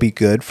like he'll be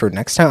good for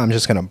next time, I'm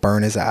just gonna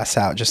burn his ass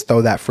out. Just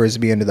throw that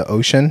frisbee into the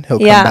ocean. He'll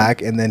come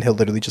back and then he'll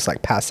literally just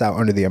like pass out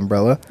under the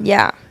umbrella.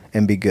 Yeah.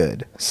 And be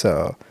good.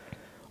 So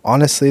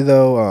honestly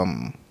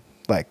though,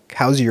 like,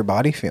 how's your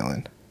body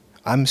feeling?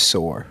 I'm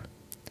sore.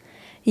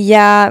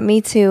 Yeah,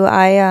 me too.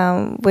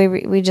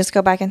 We just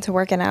go back into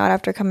working out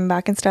after coming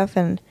back and stuff,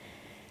 and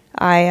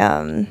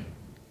I'm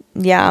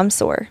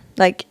sore.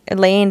 Like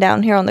laying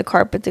down here on the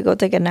carpet to go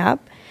take a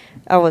nap,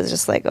 I was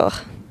just like, ugh,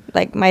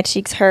 like my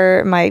cheeks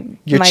hurt. My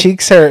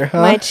cheeks hurt, huh?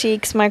 My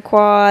cheeks, my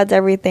quads,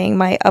 everything.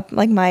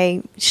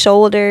 My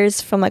shoulders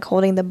from like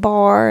holding the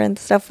bar and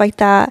stuff like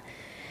that.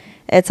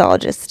 It's all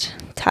just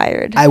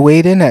tired. I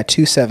weighed in at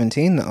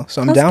 217 though, so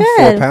I'm down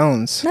 4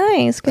 pounds.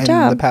 Nice, good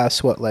job. In the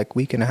past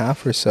week and a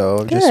half or so,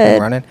 I've just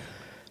been running.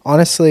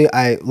 Honestly,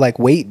 I like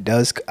weight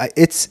does.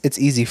 It's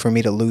easy for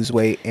me to lose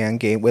weight and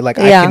gain weight. Like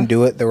I can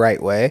do it the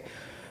right way.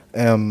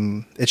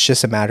 It's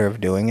just a matter of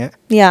doing it.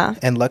 Yeah.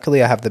 And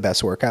luckily, I have the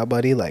best workout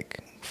buddy.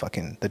 Like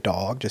fucking the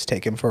dog. Just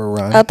take him for a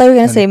run. I thought you were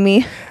gonna say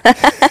me.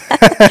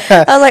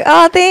 I was like,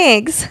 oh,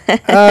 thanks.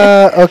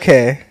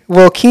 Okay.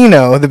 Well,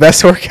 Kino, the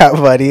best workout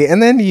buddy,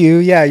 and then you.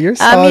 Yeah, you're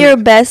solid. I'm your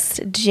best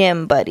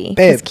gym buddy.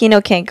 Because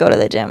Kino can't go to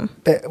the gym.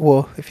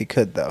 Well, if he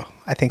could though,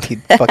 I think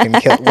he'd fucking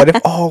kill.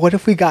 What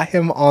if we got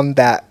him on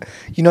that?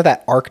 You know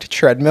that arced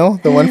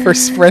treadmill, the one for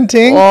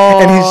sprinting,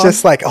 and he's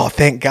just like, oh,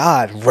 thank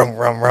God, rum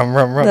rum rum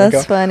rum rum.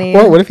 That's funny.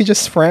 Or what if he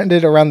just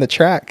sprinted around the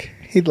track?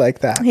 He'd like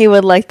that. He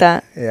would like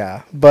that.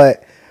 Yeah,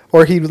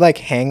 or he'd like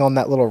hang on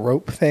that little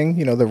rope thing,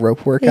 you know, the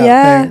rope workout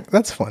thing.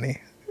 That's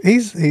funny.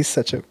 He's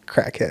such a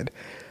crackhead.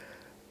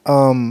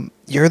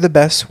 You're the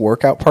best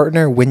workout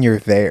partner when you're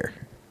there.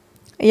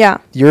 Yeah.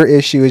 Your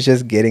issue is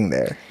just getting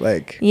there.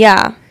 Like,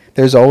 yeah.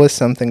 There's always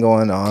something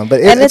going on,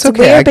 but it's okay.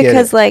 Weird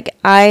because like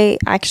I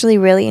actually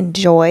really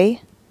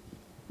enjoy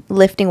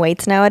lifting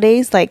weights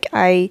nowadays. Like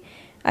I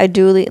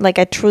truly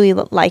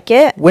like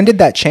it. When did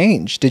that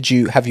change?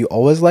 Have you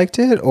always liked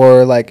it,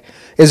 or like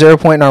is there a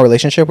point in our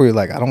relationship where you're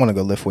like, I don't want to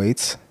go lift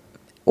weights?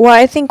 Well,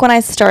 I think when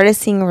I started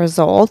seeing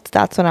results,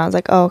 that's when I was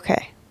like, oh,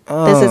 okay.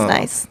 This is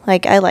nice.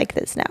 Like, I like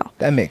this now.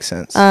 That makes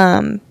sense.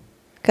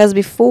 Because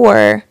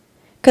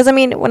I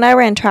mean, when I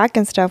ran track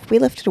and stuff, we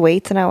lifted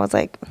weights, and I was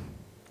like,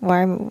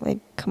 why? Like,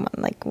 come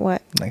on, like,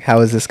 what? Like,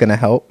 how is this gonna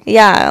help?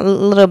 Yeah, a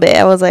little bit.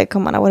 I was like,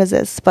 come on, what is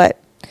this? But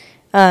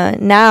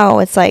now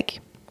it's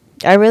like,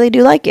 I really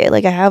do like it.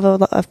 Like, I have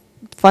a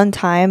fun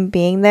time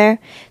being there,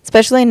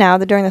 especially now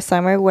that during the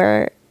summer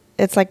where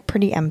it's like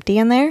pretty empty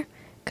in there.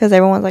 Because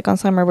everyone's like on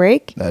summer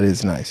break. That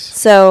is nice.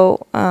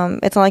 So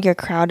it's not like you're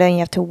crowded and you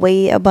have to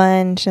wait a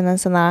bunch and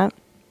this and that.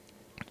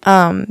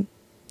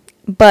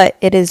 But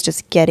it is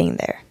just getting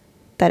there.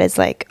 That is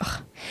like,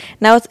 ugh.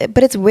 Now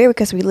but it's weird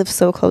because we live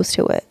so close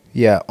to it.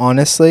 Yeah,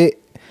 honestly,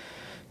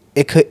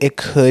 it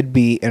could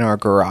be in our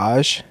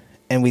garage,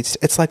 and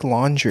it's like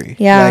laundry.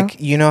 Yeah. Like,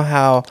 you know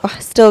how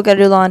still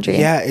gotta do laundry.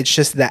 Yeah, it's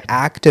just the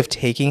act of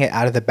taking it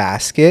out of the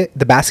basket.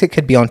 The basket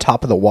could be on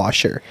top of the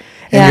washer,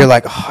 and you're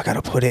like, oh,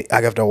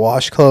 I have to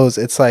wash clothes.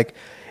 It's like,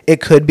 it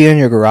could be in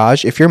your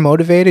garage. If you're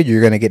motivated,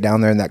 you're going to get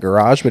down there in that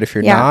garage. But if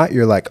you're not,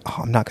 you're like, oh,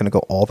 I'm not going to go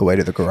all the way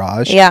to the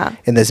garage. Yeah.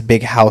 In this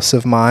big house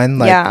of mine.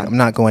 Like, I'm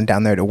not going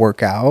down there to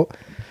work out.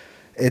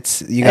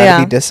 You got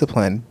to be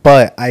disciplined.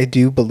 But I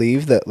do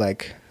believe that,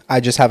 like,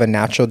 I just have a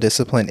natural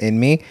discipline in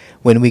me.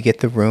 When we get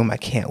the room, I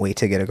can't wait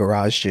to get a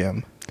garage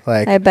gym.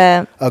 Like, I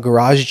bet. A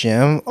garage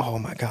gym, oh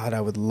my God,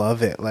 I would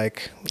love it.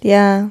 Like,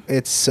 yeah.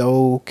 It's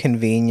so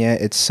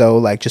convenient. It's so,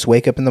 like, just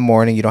wake up in the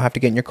morning. You don't have to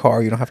get in your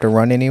car. You don't have to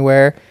run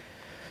anywhere.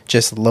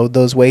 Just load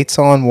those weights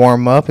on,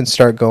 warm up, and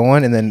start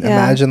going. And then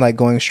imagine, like,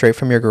 going straight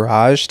from your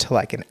garage to,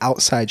 like, an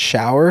outside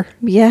shower.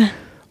 Yeah.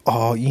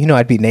 Oh,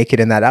 I'd be naked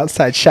in that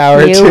outside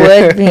shower, you too. You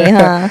would be,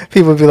 huh?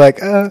 People would be like,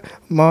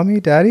 Mommy,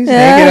 Daddy's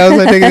naked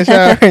outside taking a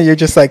shower. And you're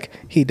just like,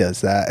 he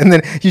does that. And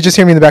then you just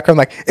hear me in the background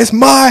like, it's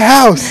my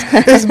house.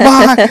 It's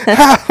my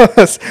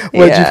house.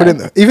 What'd you put in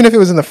there? Even if it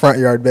was in the front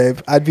yard, babe,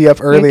 I'd be up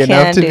early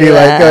enough to be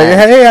like,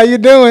 hey, how you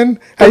doing?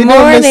 How you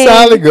doing, Miss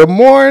Sally? Good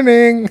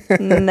morning.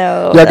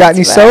 No, y'all got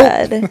any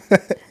soap?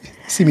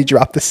 See me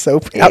drop the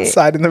soap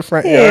outside in the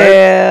front yard.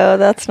 Ew,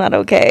 that's not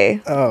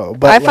okay. Oh,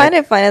 but I find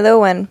it funny,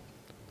 though, when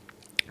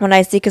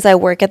I see, because I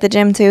work at the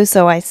gym too,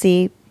 so I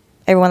see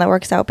everyone that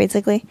works out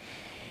basically.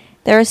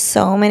 There are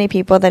so many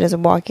people that just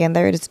walk in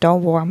there, just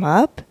don't warm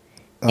up.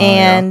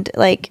 And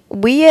like,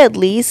 I at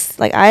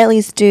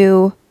least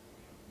do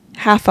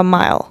half a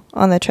mile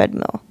on the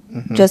treadmill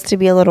just to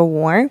be a little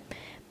warm.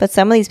 But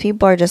some of these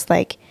people are just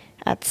like,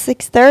 at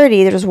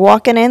 6:30, they're just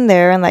walking in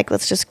there and like,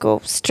 let's just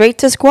go straight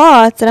to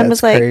squats. And I'm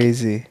just like,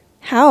 crazy.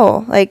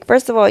 How? Like,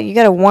 first of all, you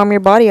got to warm your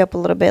body up a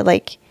little bit.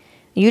 Like,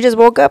 you just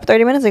woke up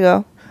 30 minutes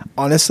ago.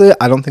 Honestly,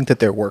 I don't think that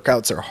their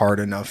workouts are hard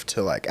enough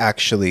to, like,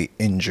 actually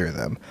injure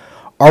them.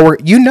 Or,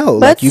 you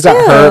got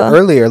hurt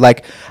earlier.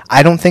 Like,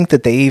 I don't think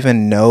that they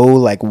even know,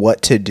 like,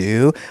 what to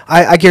do.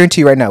 I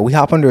guarantee you right now, we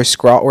hop under a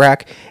squat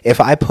rack.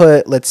 If I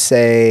put, let's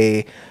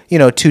say,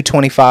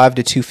 225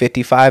 to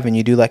 255, and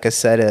you do, like, a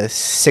set of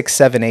 6,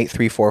 7, 8,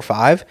 3, 4,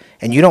 5,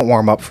 and you don't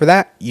warm up for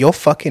that, you'll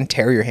fucking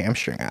tear your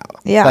hamstring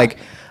out. Yeah. Like,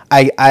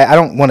 I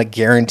don't want to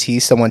guarantee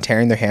someone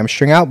tearing their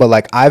hamstring out, but,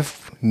 like, I've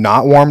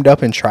not warmed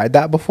up and tried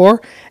that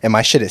before, and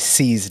my shit is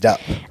seized up.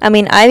 I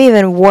mean, I've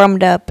even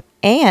warmed up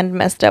and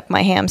messed up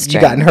my hamstring.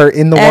 You gotten hurt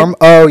in the warm?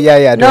 Oh,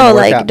 yeah.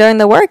 During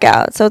the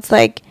workout. So it's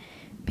like,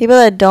 people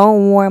that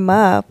don't warm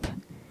up,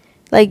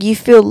 like, you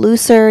feel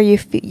looser, you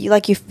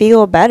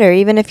feel better,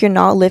 even if you're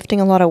not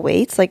lifting a lot of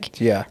weights.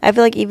 Like, I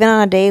feel like even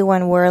on a day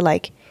when we're,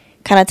 like,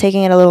 kind of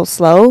taking it a little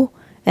slow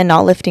and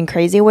not lifting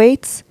crazy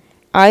weights,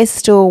 I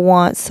still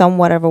want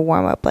somewhat of a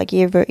warm-up, like,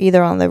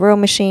 either on the row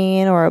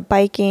machine or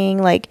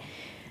biking, like,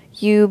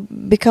 you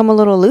become a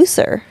little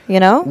looser,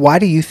 Why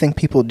do you think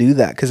people do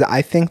that? Because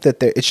I think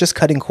that it's just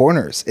cutting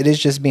corners. It is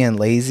just being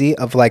lazy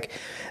of, like,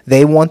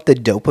 they want the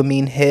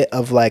dopamine hit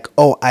of, like,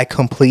 oh, I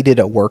completed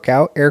a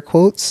workout, air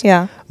quotes.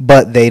 Yeah.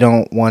 But they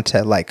don't want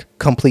to, like,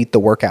 complete the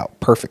workout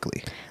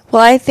perfectly.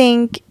 Well, I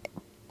think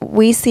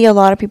we see a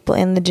lot of people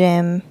in the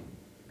gym,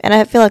 and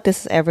I feel like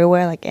this is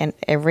everywhere, like in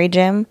every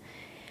gym.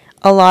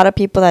 A lot of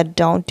people that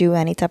don't do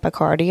any type of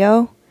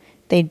cardio,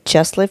 they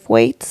just lift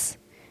weights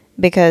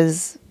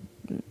because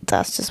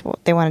that's just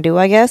what they want to do,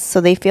 I guess.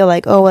 So they feel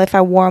like, oh, well, if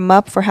I warm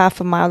up for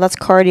half a mile, that's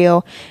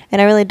cardio.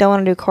 And I really don't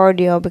want to do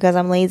cardio because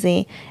I'm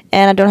lazy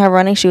and I don't have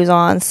running shoes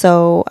on.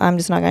 So I'm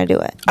just not going to do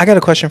it. I got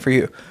a question for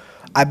you.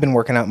 I've been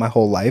working out my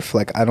whole life.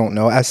 Like, I don't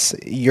know. As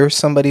you're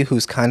somebody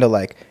who's kind of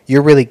like,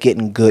 you're really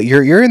getting good.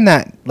 You're in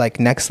that, like,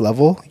 next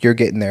level. You're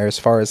getting there as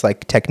far as,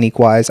 like, technique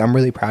wise. I'm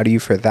really proud of you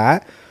for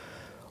that.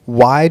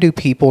 Why do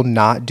people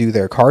not do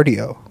their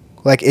cardio?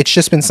 Like, it's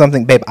just been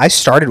something, babe, I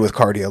started with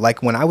cardio.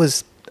 Like, when I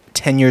was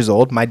 10 years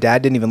old, my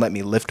dad didn't even let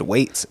me lift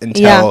weights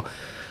until,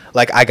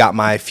 like, I got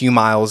my few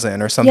miles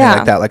in or something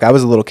like that. Like, I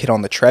was a little kid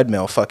on the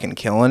treadmill fucking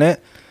killing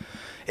it.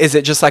 Is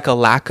it just, like, a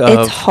lack of...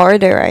 It's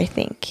harder, I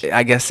think.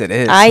 I guess it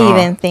is. I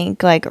even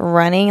think, like,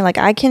 running, like,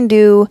 I can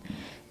do,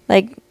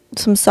 like,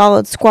 some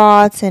solid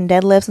squats and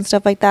deadlifts and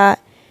stuff like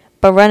that.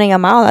 But running a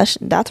mile,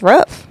 that's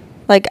rough.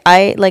 Like,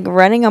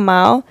 running a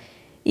mile...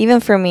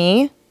 Even for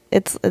me,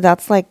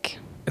 that's like...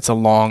 It's a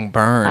long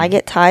burn. I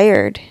get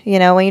tired,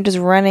 when you're just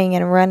running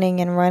and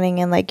running and running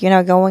and, like, you're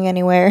not going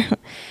anywhere. And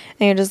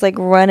you're just, like,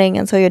 running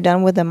until you're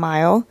done with a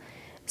mile.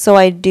 So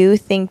I do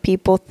think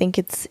people think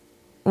it's...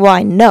 Well,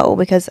 I know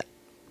because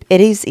it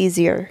is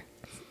easier.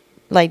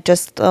 Like,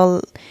 just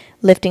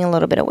lifting a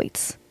little bit of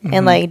weights.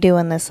 And, like,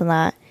 doing this and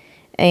that.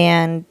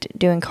 And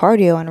doing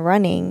cardio and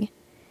running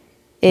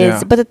is...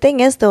 Yeah. But the thing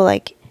is, though,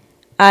 like,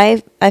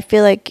 I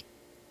feel like...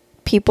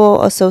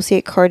 people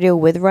associate cardio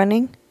with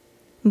running,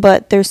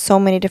 But there's so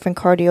many different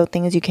cardio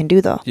things you can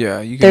do, though.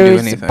 Yeah, you can do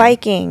anything. There's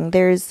biking,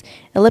 there's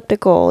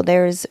elliptical,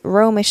 there's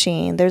row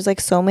machine. There's like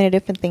so many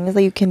different things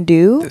that you can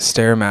do. The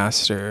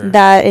Stairmaster.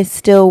 That is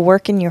still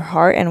working your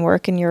heart and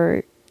working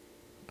your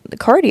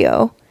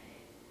cardio,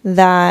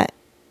 that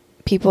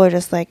people are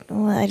just like,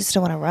 well, I just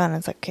don't want to run.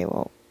 It's like, okay,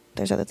 well,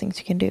 there's other things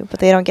you can do.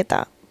 But they don't get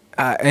that.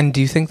 And do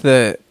you think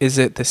is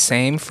it the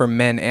same for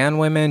men and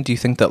women? Do you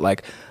think that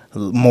like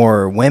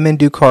more women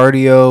do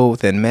cardio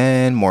than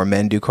men, more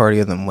men do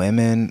cardio than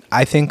women?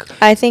 I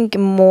think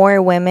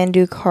more women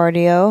do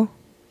cardio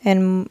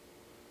and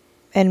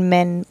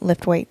men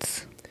lift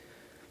weights.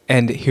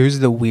 And here's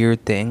the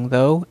weird thing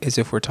though, is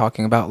if we're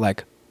talking about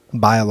like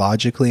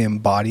biologically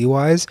and body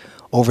wise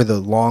over the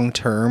long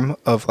term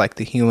of like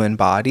the human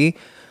body,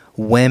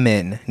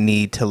 women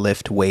need to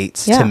lift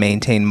weights to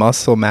maintain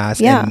muscle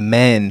mass, and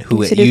men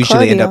who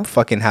usually end up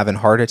fucking having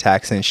heart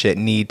attacks and shit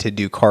need to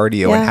do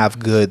cardio and have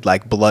good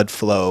like blood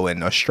flow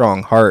and a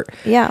strong heart.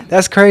 Yeah.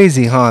 That's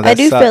crazy, huh? I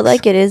do feel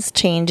like it is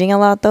changing a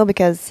lot though,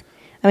 because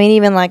I mean,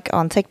 even like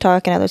on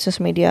TikTok and other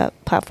social media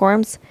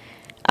platforms,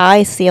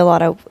 I see a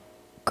lot of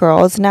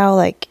girls now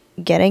like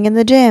getting in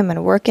the gym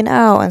and working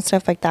out and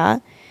stuff like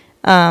that.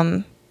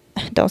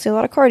 Don't see a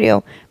lot of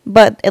cardio,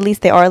 but at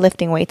least they are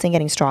lifting weights and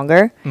getting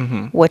stronger,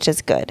 which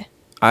is good.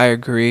 I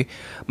agree.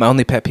 My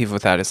only pet peeve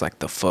with that is like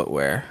the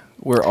footwear.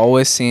 We're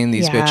always seeing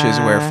these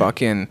bitches wear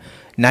fucking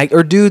Nike,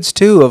 or dudes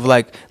too, of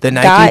like the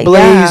Nike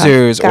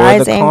Blazers or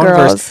the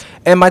Converse.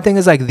 And my thing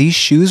is like, these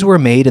shoes were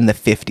made in the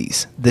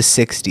 50s, the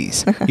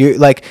 60s. You're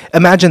like,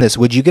 imagine this.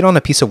 Would you get on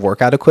a piece of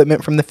workout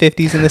equipment from the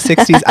 50s and the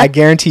 60s? I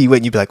guarantee you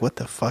wouldn't. You'd be like, what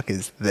the fuck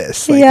is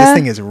this? Like, this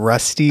thing is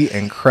rusty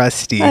and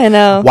crusty. I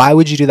know. Why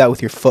would you do that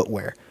with your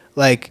footwear?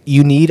 Like,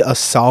 you need a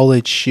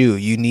solid shoe.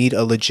 You need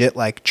a legit,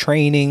 like,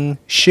 training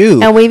shoe.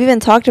 And we've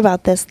even talked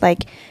about this.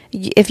 Like,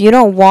 if you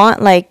don't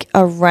want, like,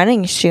 a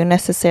running shoe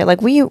necessarily.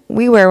 Like, we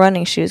wear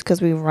running shoes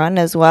because we run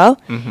as well.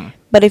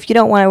 But if you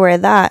don't want to wear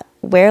that,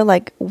 wear,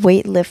 like,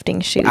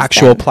 weightlifting shoes.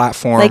 Actual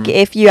platform. Like,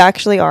 if you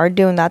actually are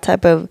doing that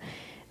type of,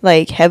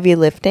 like, heavy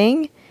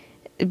lifting,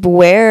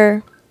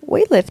 wear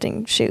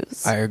weightlifting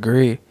shoes. I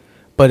agree.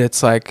 But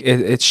it's like,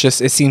 it's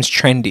just, it seems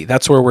trendy.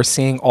 That's where we're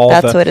seeing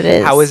That's what it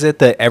is. How is it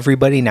that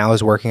everybody now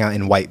is working out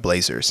in white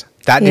blazers?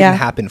 That didn't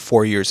happen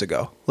 4 years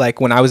ago.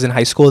 Like when I was in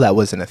high school, that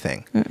wasn't a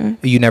thing.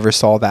 You never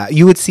saw that.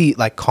 You would see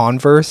like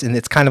Converse, and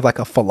it's kind of like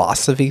a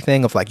philosophy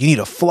thing of like, you need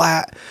a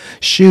flat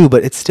shoe,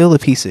 but it's still a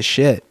piece of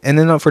shit. And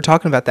then if we're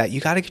talking about that, you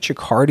got to get your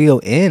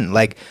cardio in.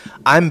 Like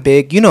I'm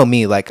big, you know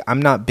me, like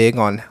I'm not big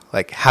on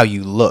like how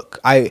you look.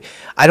 I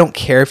don't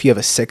care if you have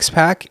a six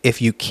pack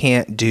if you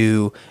can't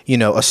do, you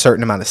know, a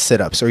certain amount of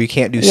sit-ups, or you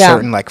can't do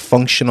certain like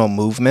functional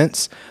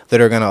movements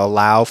that are going to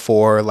allow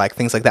for like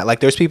things like that. Like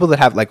there's people that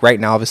have, like right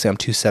now, obviously I'm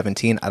 217.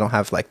 I don't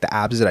have like the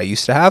abs that I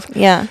used to have.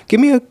 Yeah. Give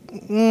me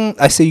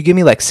I say you give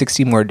me like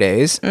 60 more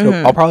days.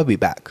 I'll probably be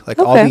back. Like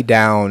I'll be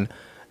down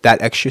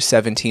that extra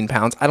 17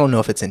 pounds. I don't know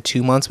if it's in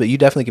 2 months, but you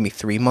definitely give me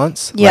 3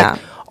 months. Yeah.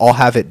 Like, I'll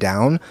have it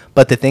down.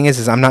 But the thing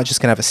is I'm not just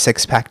going to have a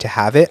six pack to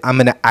have it. I'm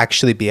going to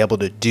actually be able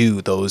to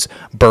do those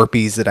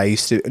burpees that I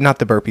used to, not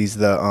the burpees,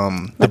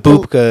 the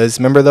boopkas.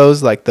 Remember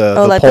those? Like the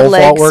pole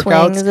vault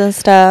workouts and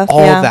stuff.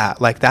 All of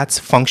that. Like that's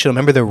functional.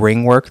 Remember the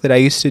ring work that I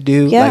used to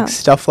do? Yeah. Like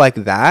stuff like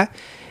that.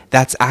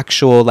 That's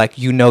actual, like,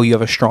 you know, you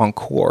have a strong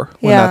core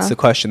when that's the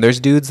question. There's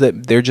dudes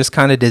that they're just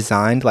kind of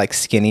designed like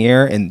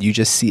skinnier, and you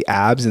just see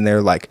abs and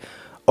they're like,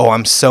 oh,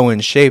 I'm so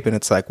in shape. And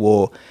it's like,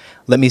 well,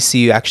 let me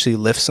see you actually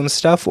lift some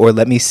stuff, or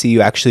let me see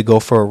you actually go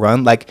for a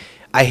run. Like,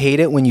 I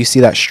hate it when you see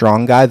that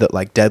strong guy that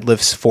like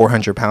deadlifts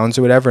 400 pounds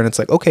or whatever. And it's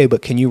like, okay,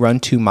 but can you run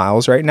 2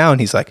 miles right now? And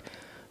he's like,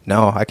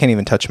 no, I can't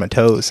even touch my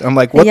toes. I'm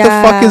like, what the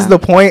fuck is the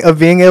point of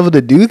being able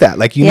to do that?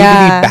 Like, you need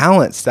to be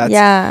balanced.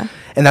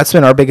 And that's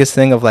been our biggest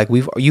thing of like,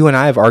 you and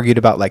I have argued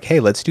about like, hey,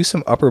 let's do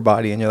some upper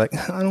body. And you're like,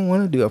 I don't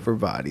want to do upper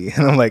body.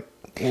 And I'm like,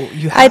 well,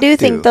 you have I do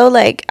think though,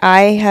 like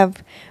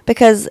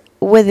because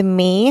with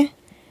me,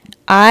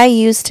 I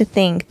used to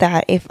think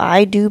that if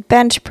I do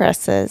bench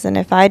presses and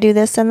if I do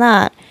this and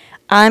that,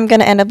 I'm going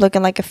to end up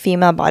looking like a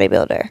female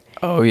bodybuilder.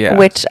 Oh, yeah.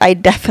 Which I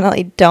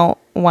definitely don't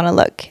want to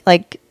look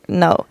like,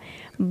 no.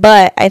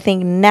 But I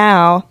think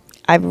now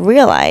I've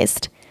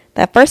realized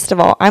that, first of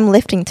all, I'm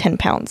lifting 10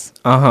 pounds.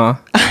 I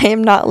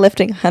am not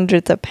lifting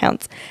hundreds of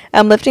pounds.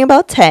 I'm lifting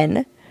about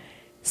 10.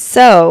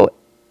 So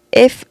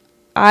if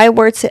I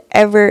were to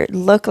ever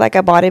look like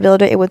a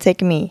bodybuilder, it would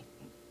take me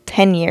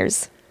 10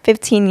 years,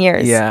 15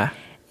 years. Yeah.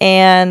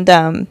 And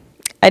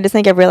I just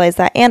think I've realized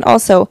that. And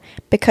also,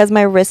 because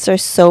my wrists are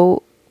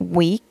so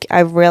weak,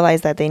 I've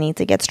realized that they need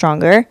to get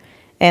stronger.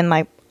 And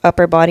my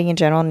upper body in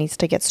general needs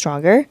to get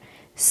stronger.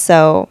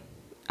 So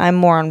I'm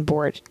more on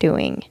board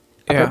doing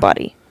upper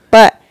body.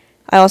 But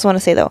I also want to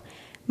say, though,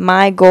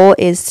 my goal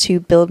is to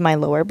build my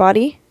lower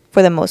body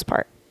for the most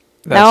part.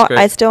 Now,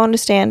 I still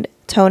understand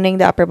toning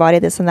the upper body,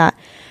 this and that.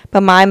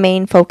 But my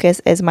main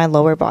focus is my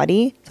lower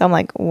body. So I'm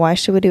like, why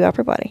should we do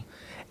upper body?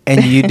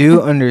 And you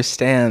do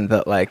understand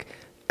that, like,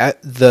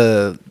 at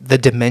the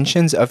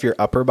dimensions of your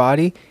upper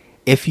body,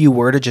 if you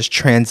were to just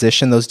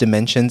transition those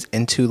dimensions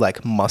into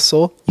like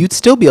muscle, you'd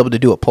still be able to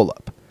do a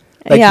pull-up.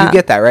 Like you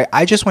get that, right?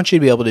 I just want you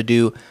to be able to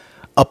do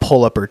a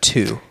pull-up or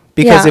two.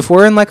 Because if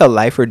we're in like a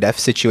life or death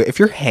situation, if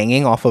you're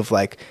hanging off of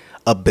like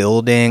a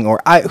building or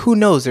who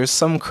knows, there's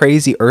some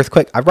crazy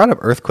earthquake. I brought up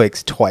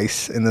earthquakes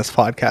twice in this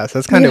podcast.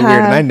 That's kind of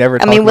weird. And I never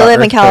talked about we live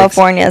in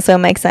California, so it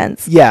makes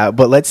sense. Yeah,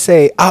 but let's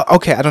say,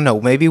 okay, I don't know.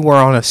 Maybe we're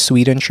on a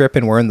Sweden trip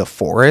and we're in the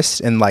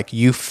forest and like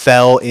you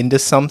fell into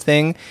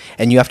something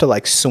and you have to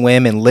like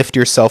swim and lift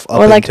yourself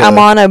up. Or like I'm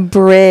on a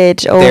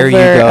bridge over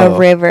a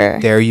river.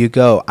 There you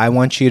go. I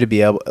want you to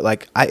be able,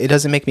 like, it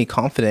doesn't make me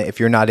confident if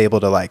you're not able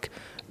to like,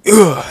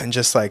 and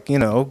just like,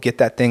 get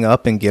that thing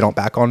up and get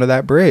back onto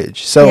that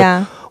bridge.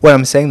 So what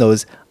I'm saying though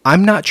is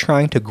I'm not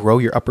trying to grow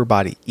your upper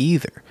body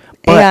either,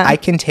 but I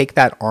can take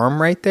that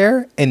arm right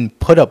there and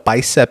put a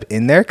bicep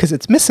in there because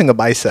it's missing a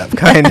bicep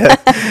kind of.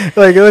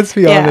 Like, let's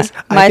be honest.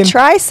 My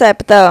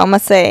tricep though, I'm gonna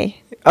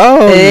say,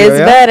 it is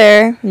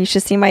better. You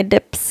should see my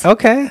dips.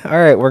 Okay, all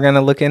right, we're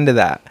gonna look into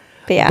that.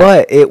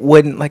 But it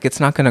wouldn't, like, it's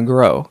not going to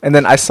grow. And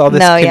then I saw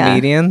this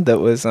comedian that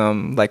was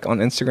like on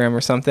Instagram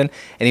or something.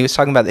 And he was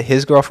talking about that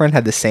his girlfriend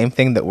had the same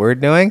thing that we're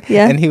doing.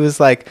 Yeah. And he was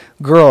like,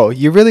 girl,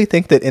 you really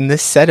think that in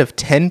this set of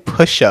 10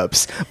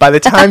 push-ups, by the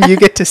time you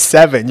get to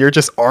 7, you're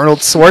just Arnold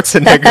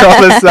Schwarzenegger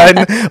all of a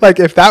sudden. Like,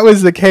 if that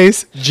was the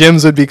case,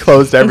 gyms would be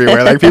closed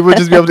everywhere. Like, people would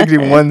just be able to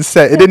do one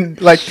set. It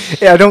didn't, like,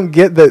 I don't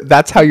get that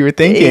that's how you were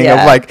thinking of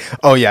like,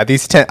 oh yeah,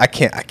 these 10, I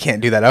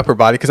can't do that upper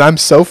body because I'm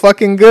so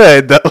fucking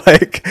good that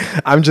like,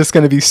 I'm just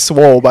going to be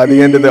swole by the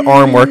end of the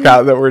arm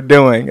workout that we're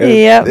doing.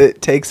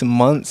 It takes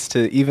months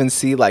to even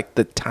see like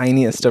the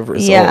tiniest of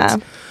results.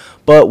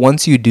 But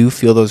once you do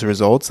feel those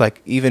results,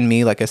 like even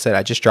me, like I said,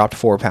 I just dropped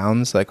 4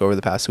 pounds like over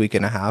the past week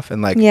and a half,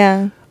 and like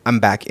I'm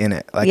back in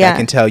it. Like I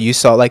can tell you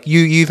saw, like you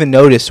even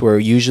noticed where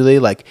usually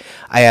like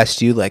I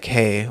asked you like,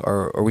 hey,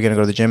 are we gonna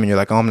go to the gym? And you're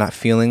like, oh, I'm not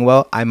feeling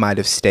well. I might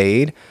have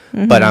stayed,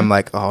 but I'm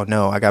like, oh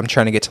no, I'm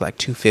trying to get to like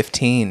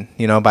 215,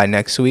 by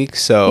next week.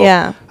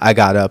 So I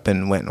got up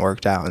and went and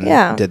worked out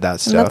and did that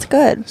stuff. And that's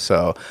good.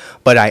 So,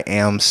 but I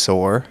am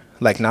sore.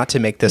 Like, not to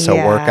make this a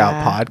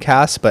workout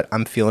podcast, but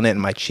I'm feeling it in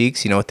my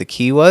cheeks. You know what the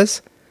key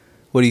was?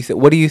 What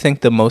do you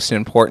think the most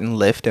important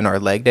lift in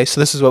our leg day?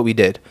 So this is what we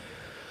did.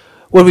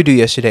 What did we do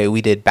yesterday?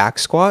 We did back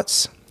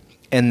squats,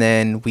 and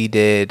then we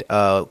did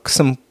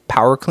some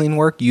power clean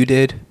work. You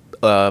did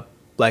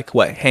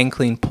hang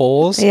clean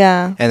pulls.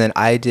 Yeah. And then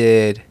I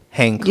did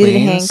hang cleans. You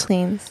did hang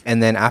cleans.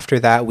 And then after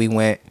that, we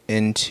went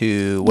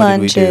into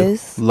lunges. Did we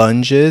do?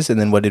 Lunges. And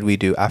then what did we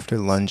do after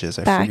lunges?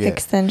 I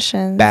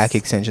forget. Back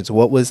extensions.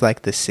 What was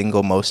like the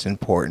single most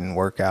important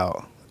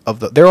workout of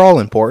they're all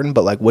important,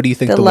 but like, what do you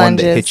think the one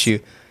that hits you?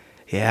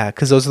 Yeah,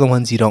 because those are the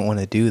ones you don't want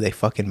to do. They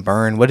fucking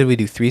burn. What did we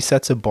do? 3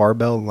 sets of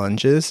barbell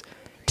lunges,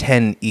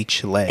 10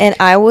 each leg. And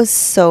I was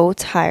so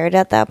tired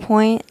at that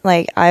point.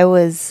 Like, I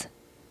was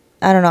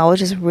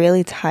just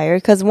really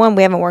tired. Because, one,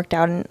 we haven't worked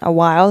out in a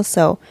while,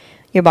 so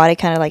your body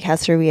kind of, like,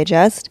 has to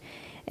readjust.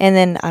 And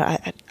then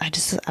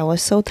I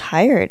was so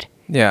tired.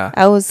 Yeah.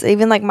 I was,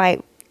 even, like, my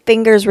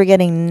fingers were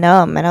getting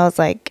numb. And I was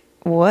like,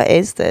 what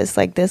is this?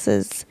 Like, this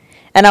is...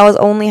 And I was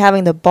only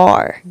having the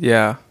bar.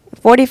 Yeah.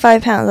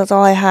 45 pounds, that's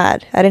all I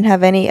had. I didn't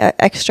have any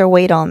extra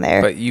weight on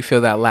there. But you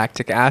feel that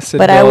lactic acid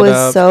But I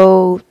was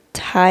so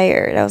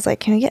tired. I was like,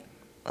 can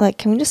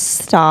we just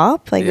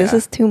stop? Like, this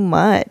is too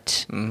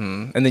much.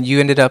 Mm-hmm. And then you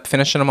ended up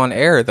finishing them on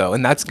air, though.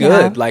 And that's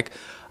good. Yeah. Like,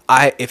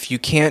 if you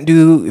can't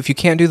do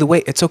the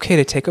weight, it's okay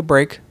to take a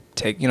break.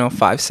 Take,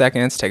 5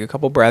 seconds, take a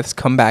couple breaths,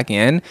 come back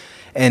in.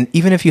 And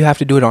even if you have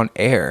to do it on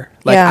air,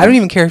 like, I don't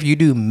even care if you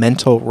do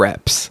mental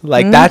reps.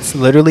 Like, that's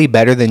literally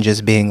better than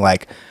just being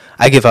like,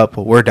 I give up,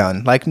 we're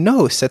done. Like,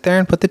 no, sit there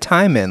and put the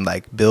time in.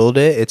 Like, build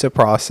it. It's a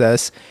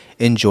process.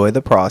 Enjoy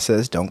the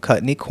process. Don't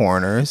cut any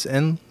corners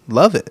and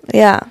love it.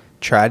 Yeah.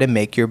 Try to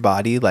make your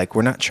body, like,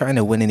 we're not trying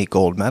to win any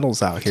gold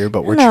medals out here,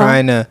 but we're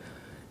trying to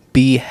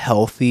be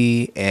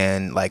healthy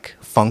and, like,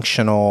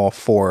 functional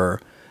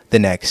for the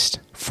next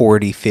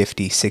 40,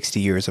 50, 60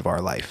 years of our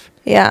life.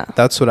 Yeah.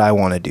 That's what I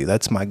want to do.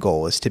 That's my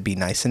goal, is to be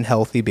nice and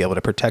healthy, be able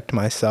to protect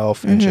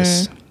myself and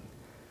just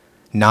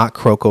not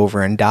croak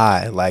over and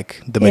die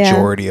like the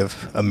majority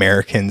of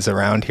Americans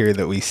around here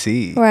that we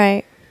see.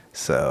 Right.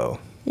 So.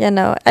 Yeah,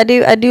 no, I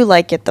do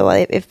like it though.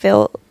 It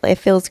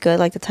feels good,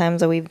 like the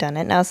times that we've done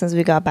it now since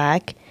we got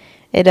back.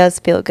 It does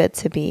feel good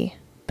to be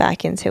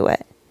back into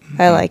it.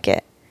 Mm-hmm. I like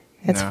it.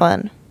 It's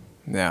fun.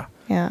 Yeah.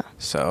 Yeah.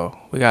 So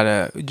you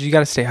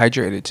gotta stay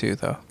hydrated too,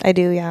 though. I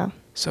do, yeah.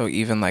 So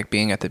even like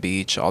being at the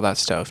beach, all that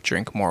stuff,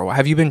 drink more.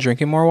 Have you been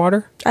drinking more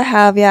water? I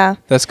have, yeah.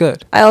 That's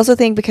good. I also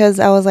think because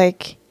I was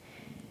like,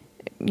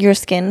 your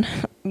skin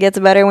gets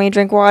better when you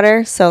drink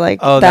water. So like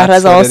that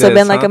has also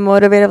been like a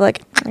motivator of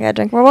like, I gotta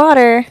drink more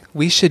water.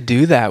 We should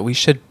do that. We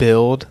should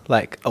build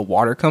like a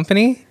water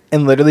company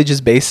and literally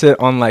just base it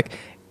on like,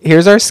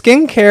 here's our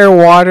skincare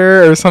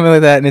water or something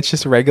like that. And it's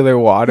just regular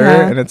water.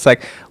 Yeah. And it's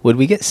like, would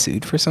we get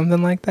sued for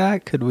something like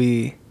that? Could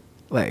we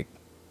like,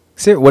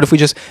 What if we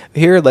just,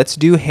 here, let's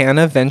do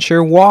Hanna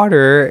Venture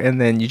water,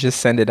 and then you just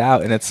send it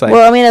out, and it's like...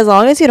 Well, I mean, as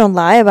long as you don't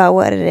lie about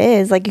what it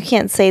is. Like, you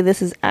can't say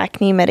this is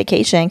acne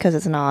medication because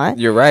it's not.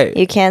 You're right.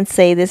 You can't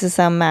say this is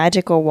some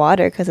magical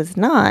water because it's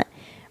not.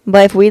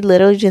 But if we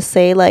literally just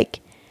say,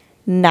 like,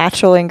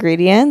 natural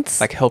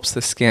ingredients... Like, helps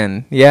the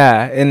skin.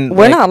 Yeah, and...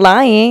 We're not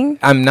lying.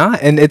 I'm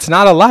not, and it's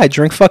not a lie.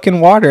 Drink fucking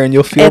water, and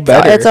you'll feel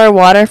better. It's our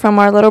water from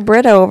our little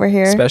Brita over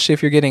here. Especially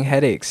if you're getting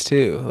headaches,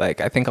 too.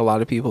 Like, I think a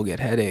lot of people get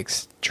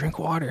headaches. Drink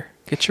water.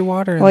 Get your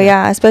water in Well, there.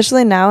 yeah,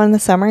 especially now in the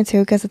summer, too,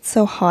 because it's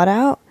so hot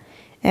out,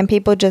 and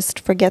people just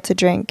forget to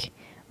drink.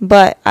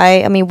 But,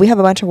 I mean, we have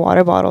a bunch of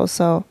water bottles,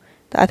 so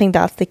I think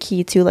that's the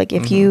key, too. Like,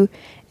 if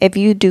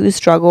you do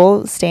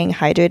struggle staying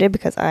hydrated,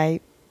 because I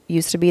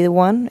used to be the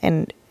one,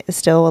 and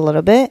still a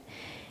little bit,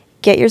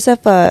 get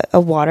yourself a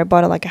water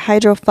bottle, like a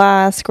hydro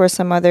flask or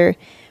some other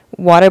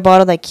water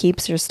bottle that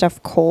keeps your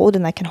stuff cold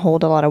and that can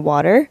hold a lot of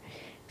water.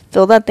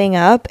 Fill that thing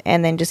up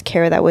and then just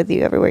carry that with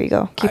you everywhere you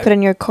go. Keep it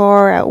in your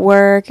car, at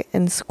work,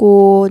 in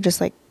school.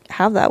 Just like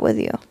have that with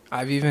you.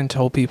 I've even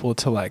told people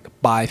to like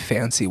buy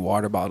fancy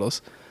water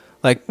bottles.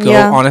 Like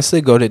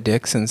honestly go to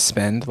Dick's and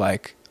spend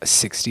like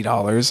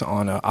 $60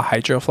 on a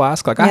hydro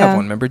flask. Like I have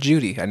one. Remember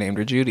Judy? I named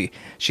her Judy.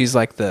 She's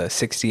like the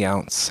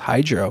 60-ounce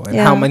hydro. And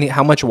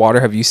how much water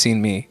have you seen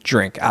me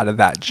drink out of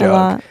that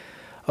jug?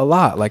 A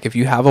lot. Like if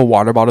you have a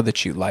water bottle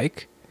that you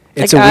like,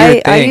 it's like a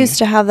weird thing. I used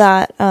to have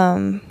that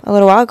a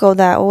little while ago.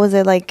 That, what was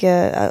it, like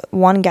a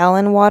 1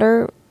 gallon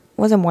water?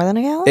 Was it more than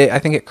a gallon? I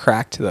think it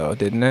cracked though,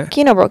 didn't it?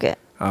 Kino broke it.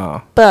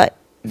 Oh. But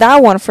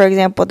that one, for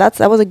example, that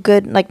was a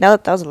good, like,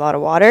 that was a lot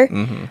of water.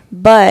 Mm-hmm.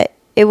 But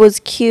it was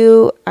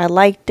cute. I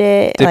liked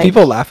it. Did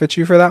people laugh at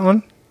you for that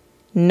one?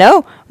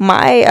 No.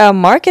 My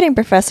marketing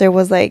professor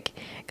was like,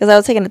 because I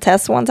was taking a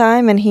test one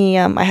time, and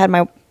I had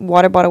my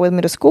water bottle with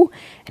me to school,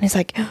 and he's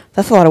like,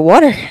 that's a lot of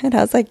water. And I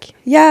was like,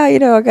 yeah, I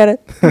gotta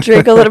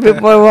drink a little bit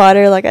more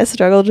water. Like, I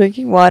struggle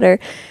drinking water.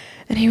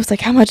 And he was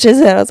like, how much is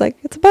it? I was like,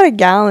 it's about 1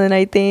 gallon,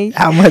 I think.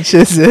 How much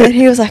is it? And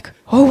he was like,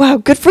 oh, wow,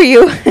 good for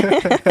you.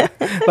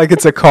 Like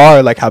it's a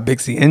car. Like, how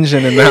big's the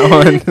engine in that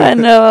one? I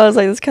know. I was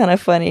like, it's kind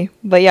of funny.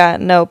 But yeah,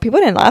 no, people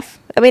didn't laugh.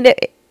 I mean,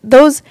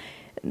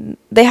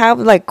 they have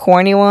like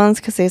corny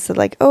ones because they said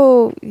like,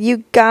 oh,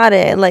 you got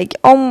it. Like,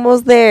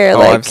 almost there. Oh,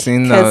 like, I've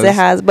seen those. Because it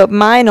has. But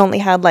mine only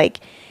had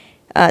like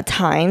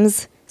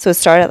times. So it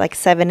started at like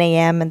 7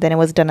 a.m. and then it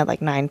was done at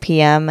like 9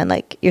 p.m. And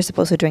like, you're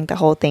supposed to drink the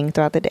whole thing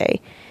throughout the day.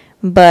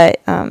 But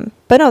no,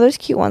 there's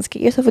cute ones.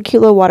 Get yourself a cute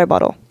little water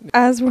bottle.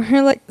 As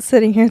we're like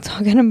sitting here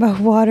talking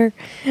about water,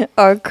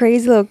 our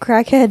crazy little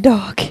crackhead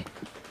dog.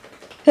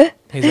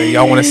 He's like,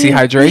 y'all want to see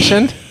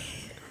hydration?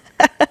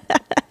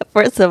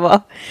 First of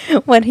all,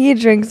 when he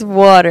drinks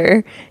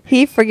water,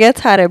 he forgets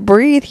how to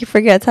breathe. He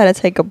forgets how to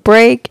take a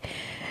break.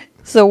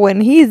 So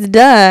when he's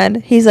done,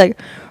 he's like...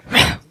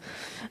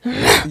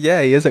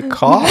 Yeah, he has a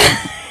cough.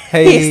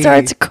 Hey. He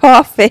starts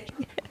coughing.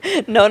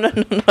 No,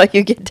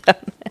 you get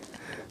down.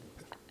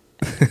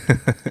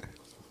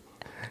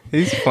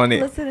 He's funny.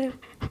 Listen.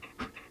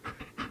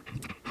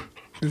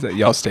 He's like,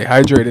 y'all stay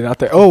hydrated out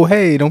there. Oh,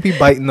 hey, don't be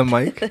biting the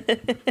mic.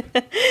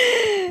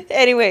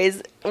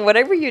 Anyways,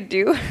 whatever you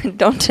do,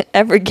 don't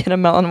ever get a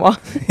Malinois.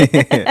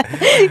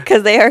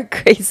 Because they are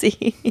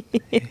crazy.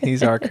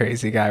 He's our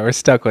crazy guy. We're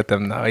stuck with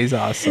him, though. He's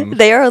awesome.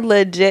 They are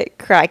legit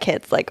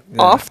crackheads. Like,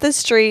 off the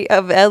street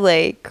of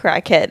LA,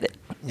 crackhead.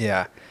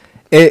 Yeah.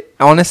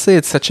 Honestly,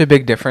 it's such a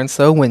big difference,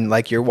 though, when,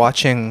 like, you're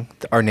watching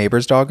our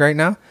neighbor's dog right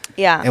now.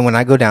 Yeah. And when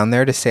I go down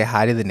there to say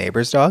hi to the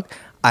neighbor's dog,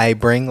 I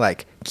bring,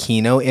 like,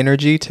 Kino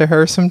energy to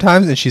her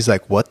sometimes, and she's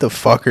like, what the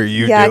fuck are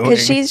you doing? Yeah,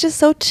 because she's just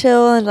so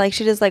chill, and, like,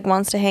 she just, like,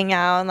 wants to hang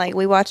out, and, like,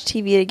 we watch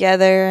TV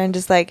together, and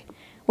just, like,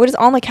 we're just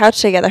on the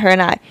couch together, her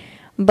and I.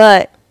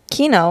 But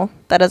Kino,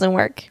 that doesn't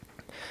work.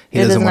 He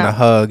doesn't want to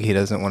hug. He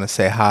doesn't want to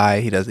say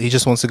hi. He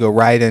just wants to go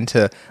right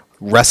into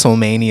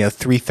WrestleMania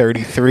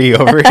 333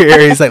 over here.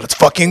 He's like, let's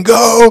fucking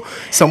go.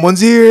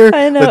 Someone's here.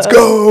 I know. Let's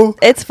go.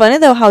 It's funny,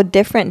 though, how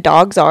different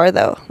dogs are,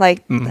 though.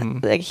 Like,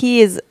 like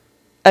he is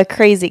a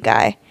crazy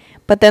guy.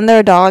 But then there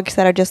are dogs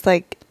that are just,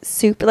 like,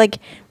 super... Like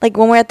when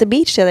we were at the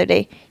beach the other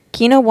day,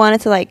 Kino wanted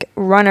to, like,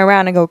 run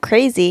around and go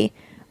crazy,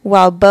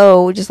 while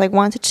Bo just, like,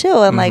 wanted to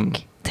chill and,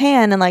 like,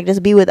 tan and, like,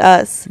 just be with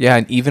us. Yeah,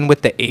 and even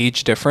with the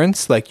age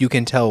difference, like, you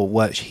can tell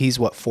he's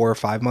 4 or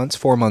 5 months,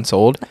 4 months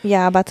old.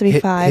 Yeah, about to be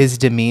 5. His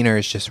demeanor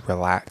is just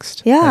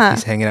relaxed. Yeah. Like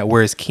he's hanging out.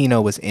 Whereas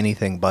Kino was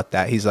anything but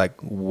that. He's like,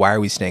 why are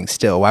we staying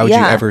still? Why would you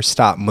ever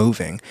stop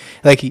moving?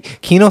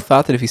 Like, Kino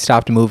thought that if he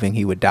stopped moving,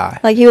 he would die.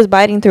 Like, he was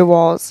biting through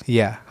walls.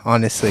 Yeah,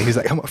 honestly. He's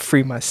like, I'm going to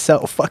free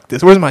myself. Fuck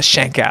this. Where's my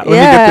shank at? Let me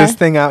get this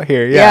thing out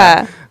here.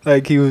 Yeah.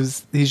 Like,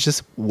 he's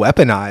just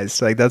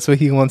weaponized. Like, that's what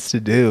he wants to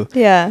do.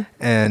 Yeah.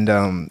 And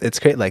it's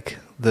great. Like,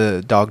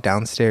 the dog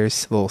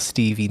downstairs, little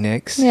Stevie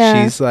Nicks,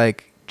 she's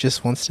like,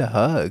 just wants to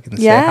hug and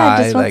say hi.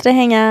 Yeah, just wants to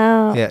hang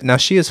out. Yeah. Now,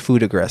 she is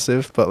food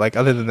aggressive, but, like,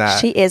 other than that.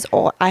 She is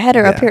old. I had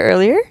her up here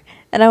earlier,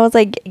 and I was,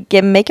 like,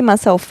 making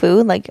myself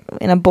food, like,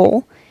 in a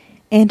bowl.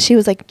 And she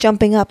was, like,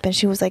 jumping up, and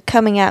she was, like,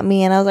 coming at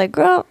me. And I was like,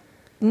 girl,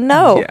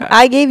 no. Yeah.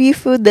 I gave you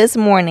food this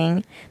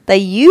morning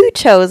that you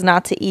chose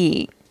not to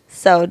eat.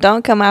 So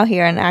don't come out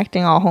here and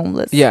acting all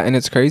homeless. Yeah, and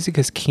it's crazy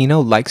because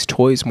Kino likes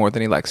toys more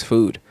than he likes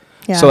food.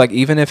 Yeah. So, like,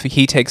 even if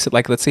he takes it,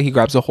 like, let's say he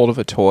grabs a hold of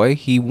a toy,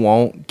 he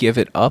won't give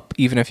it up,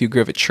 even if you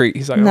give a treat.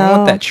 He's like, no. I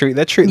want that treat.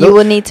 That treat. You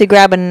would need to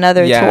grab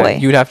another toy. Yeah,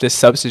 you would have to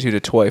substitute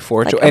a toy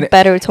for a toy. A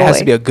better toy. It has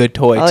to be a good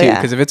toy, too.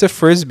 Because if it's a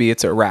Frisbee,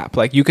 it's a wrap.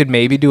 Like, you could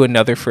maybe do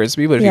another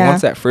Frisbee, but if he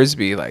wants that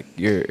Frisbee, like,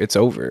 it's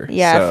over.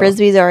 Yeah, so.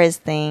 Frisbees are his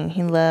thing.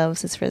 He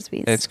loves his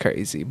Frisbees. It's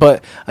crazy.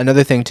 But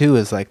another thing, too,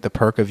 is, like, the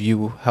perk of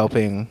you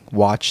helping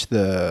watch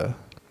the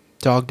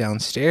dog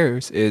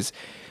downstairs is...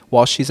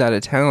 while she's out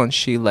of town,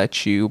 she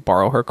lets you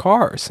borrow her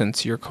car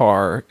since your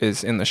car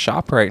is in the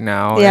shop right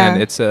now. Yeah.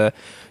 And it's a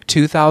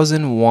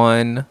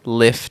 2001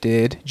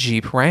 lifted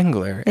Jeep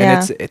Wrangler.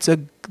 And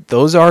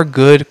those are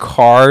good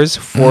cars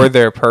for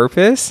their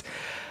purpose.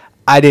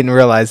 I didn't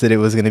realize that it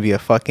was going to be a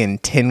fucking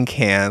tin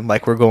can,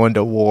 like we're going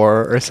to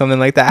war or something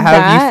like that. How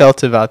have you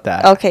felt about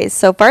that? Okay,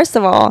 so first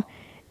of all,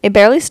 it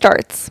barely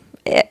starts.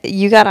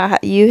 You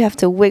have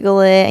to wiggle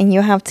it, and you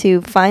have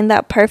to find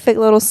that perfect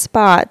little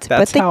spot to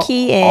put the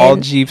key in. All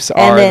Jeeps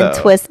are, and then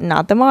twist,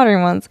 not the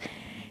modern ones.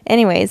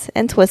 Anyways,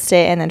 and twist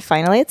it, and then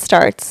finally it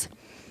starts.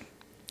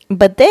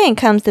 But then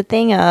comes the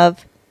thing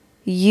of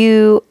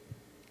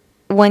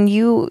when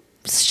you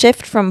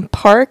shift from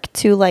park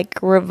to like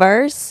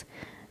reverse,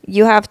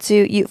 you have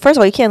to. First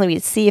of all, you can't really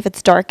see if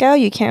it's dark out.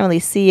 You can't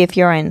really see if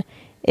you're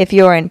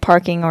in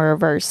parking or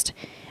reversed,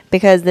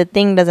 because the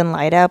thing doesn't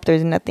light up.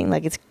 There's nothing,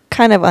 like, it's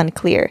kind of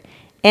unclear,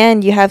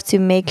 and you have to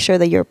make sure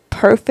that you're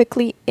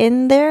perfectly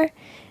in the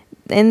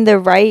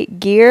right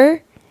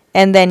gear,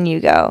 and then you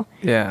go.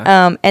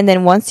 Yeah. And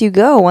then once you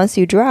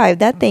drive,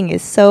 that thing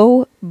is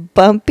so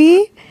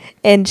bumpy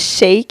and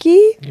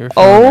shaky.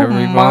 Oh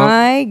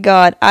my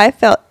God, I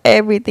felt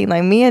everything.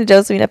 Like, me and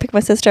Josephine, I picked my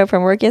sister up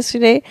from work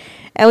yesterday,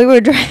 and we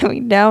were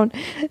driving down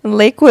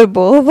Lakewood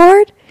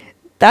Boulevard.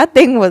 That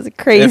thing was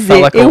crazy. It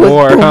felt like a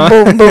war, boom, huh?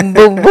 boom, boom,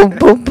 boom, boom,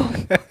 boom, boom.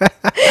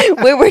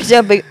 We were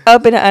jumping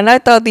up and I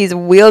thought these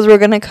wheels were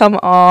going to come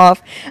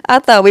off. I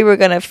thought we were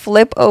going to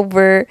flip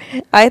over.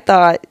 I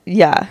thought,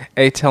 yeah.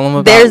 Hey, tell them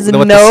about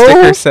what the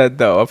sticker said,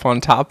 though, up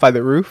on top by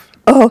the roof.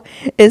 Oh,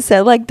 it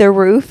said, like, the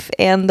roof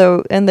and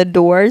the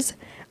doors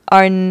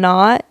are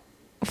not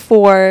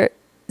for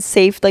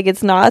safe. Like,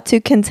 it's not to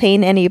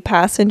contain any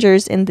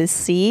passengers in the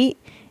seat.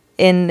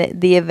 In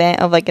the event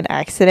of, like, an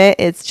accident,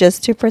 it's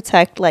just to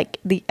protect, like,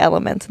 the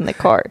elements in the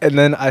car. And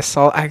then I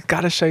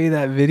gotta show you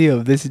that video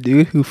of this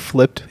dude who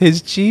flipped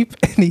his Jeep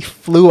and he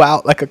flew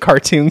out like a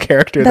cartoon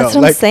character. That's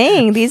what I'm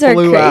saying. These are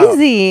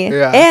crazy.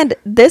 Yeah. And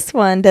this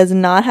one does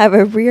not have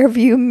a rear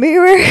view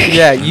mirror.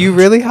 Yeah, you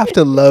really have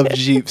to love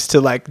Jeeps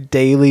to, like,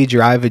 daily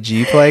drive a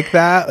Jeep like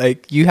that.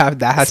 Like,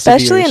 that has to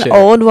be your especially an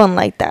old one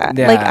like that.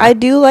 Yeah. Like, I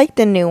do like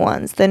the new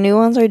ones. The new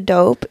ones are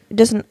dope.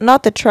 Just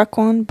not the truck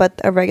one, but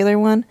a regular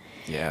one.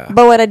 Yeah.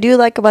 But what I do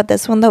like about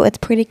this one, though, it's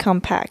pretty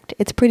compact.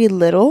 It's pretty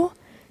little.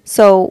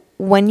 So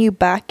when you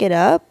back it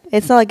up,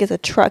 it's not like it's a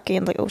truck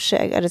and like, oh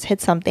shit, I just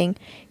hit something.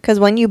 Because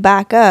when you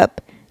back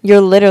up, you're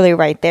literally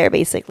right there,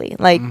 basically.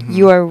 Like,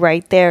 you are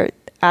right there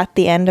at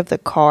the end of the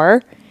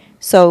car.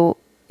 So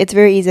it's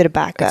very easy to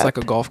back up. It's like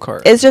a golf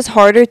cart. It's just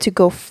harder to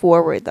go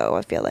forward, though,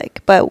 I feel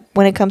like. But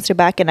when it comes to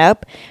backing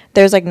up,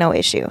 there's, like, no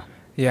issue.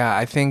 Yeah,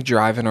 I think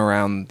driving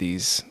around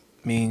these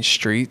mean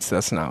streets,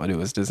 that's not what it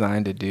was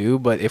designed to do.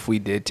 But if we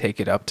did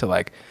take it up to,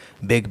 like,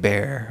 Big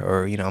Bear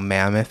or,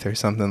 Mammoth or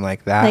something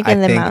like that, like,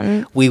 in the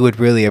mountain, we would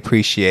really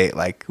appreciate,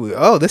 like,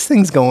 this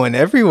thing's going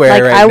everywhere.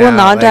 Like, right I will now.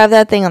 not drive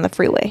that thing on the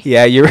freeway.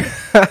 Yeah, you're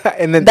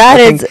and then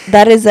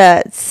that is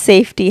a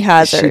safety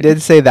hazard. She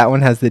did say that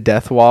one has the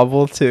death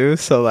wobble too,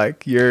 so,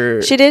 like,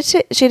 she did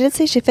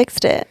say she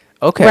fixed it.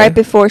 Okay. Right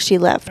before she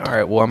left. All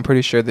right. Well, I'm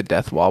pretty sure the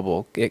death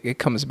wobble, it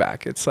comes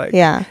back. It's like,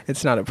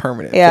 it's not a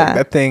permanent thing.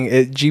 That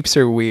thing, Jeeps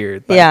are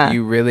weird. Like,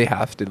 you really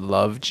have to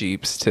love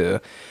Jeeps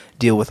to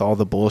deal with all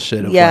the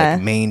bullshit of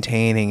like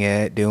maintaining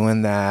it,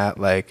 doing that,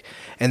 like,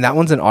 and that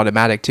one's an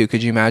automatic too.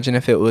 Could you imagine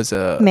if it was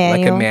a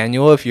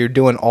manual? If you're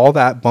doing all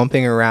that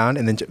bumping around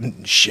and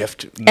then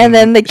shift, and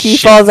then the key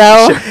falls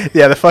out.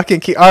 Yeah, the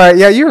fucking key. All right,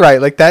 yeah, you're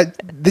right. Like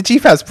that, the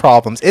Jeep has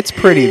problems. It's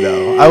pretty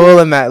though. I will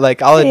admit.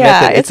 Like, I'll admit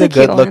that it's a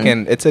good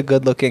looking. It's a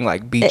good looking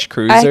like beach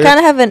cruiser. I kind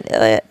of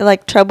have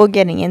like trouble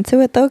getting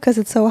into it though because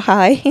it's so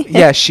high.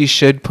 Yeah, she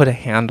should put a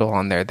handle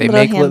on there. They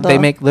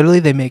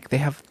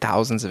have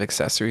thousands of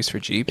accessories for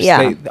Jeeps.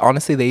 Yeah.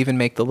 Honestly, they even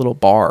make the little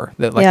bar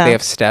that they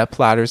have step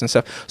ladders and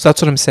stuff. So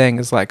that's what I'm saying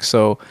is like,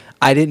 so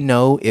I didn't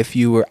know if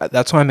you were,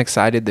 that's why I'm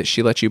excited that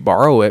she let you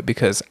borrow it,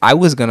 because I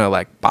was going to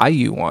like buy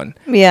you one.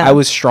 Yeah. I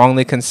was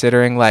strongly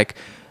considering like,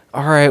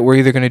 all right, we're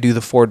either going to do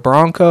the Ford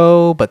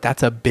Bronco, but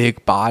that's a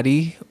big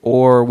body,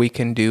 or we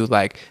can do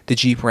like the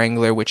Jeep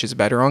Wrangler, which is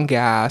better on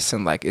gas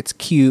and like it's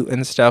cute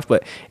and stuff.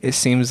 But it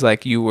seems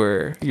like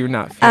you're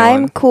not feeling.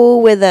 I'm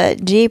cool with a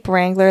Jeep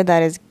Wrangler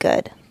that is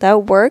good,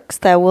 that works,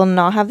 that will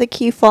not have the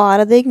key fall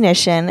out of the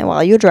ignition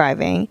while you're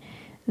driving,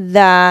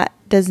 that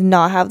does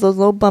not have those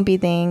little bumpy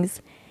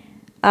things.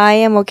 I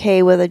am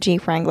okay with a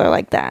Jeep Wrangler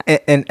like that.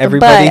 And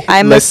everybody but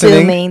I'm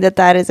assuming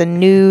that is a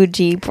new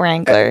Jeep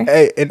Wrangler.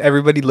 And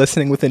everybody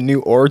listening with a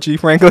new or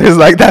Jeep Wrangler is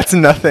like, that's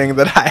nothing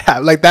that I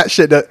have. Like, that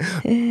shit,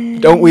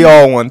 don't we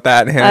all want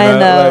that, Hannah? I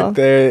know. Like,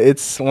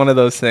 it's one of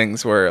those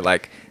things where,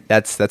 like,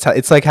 that's how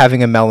it's like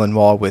having a melon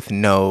wall with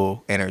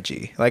no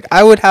energy. Like,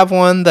 I would have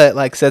one that,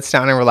 like, sits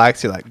down and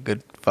relaxes. You're like,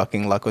 good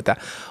fucking luck with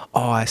that.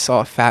 Oh, I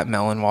saw a fat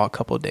melon wall a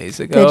couple of days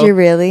ago. Did you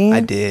really?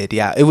 I did,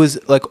 yeah. It was,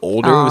 like,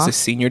 older. Aww. It was a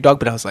senior dog,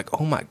 but I was like,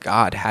 oh, my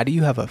God, how do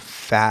you have a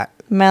fat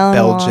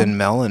Belgian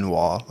melon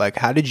wall? Like,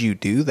 how did you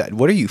do that?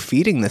 What are you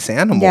feeding this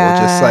animal? Yeah.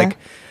 Just, like,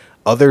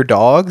 other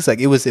dogs? Like,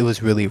 it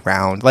was really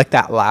round. Like,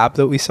 that lab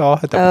that we saw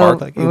at the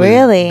park. Like,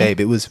 really? Babe,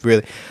 it was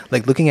really...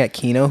 Like, looking at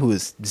Kino, who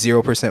was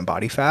 0%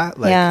 body fat,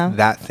 like,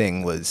 that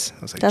thing was...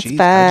 I was like, geez,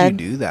 how'd you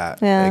do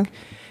that? Yeah. Like,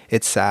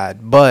 it's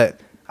sad. But...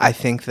 I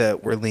think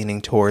that we're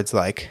leaning towards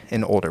like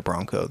an older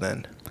Bronco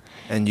then,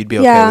 and you'd be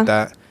okay with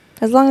that.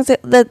 As long as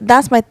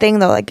that's my thing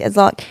though. Like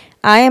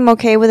I am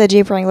okay with a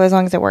Jeep Wrangler as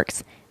long as it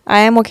works.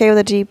 I am okay with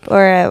a Jeep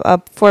or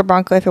a Ford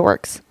Bronco if it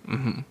works.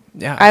 Mm-hmm.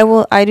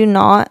 Yeah. I do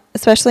not,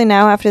 especially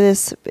now after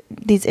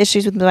these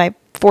issues with my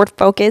Ford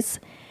Focus.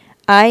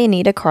 I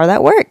need a car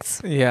that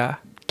works. Yeah.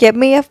 Get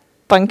me a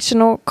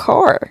functional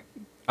car.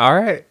 All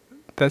right.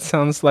 That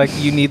sounds like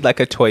you need like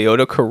a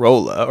Toyota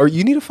Corolla, or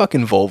you need a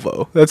fucking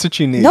Volvo. That's what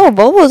you need. No,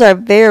 Volvos are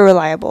very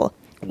reliable.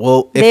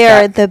 Well, they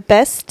are the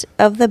best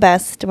of the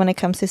best when it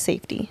comes to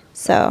safety.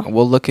 So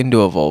we'll look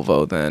into a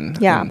Volvo then.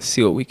 Yeah. And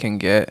see what we can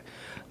get.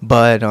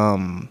 But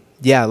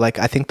yeah, like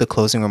I think the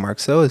closing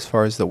remarks though, as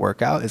far as the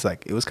workout, is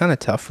like it was kind of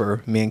tough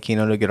for me and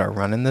Kino to get our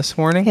run in this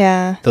morning.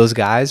 Yeah. Those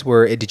guys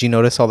were. Did you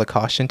notice all the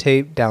caution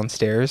tape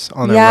downstairs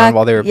on their run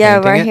while they were painting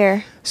it? Yeah, right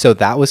here. So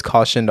that was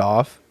cautioned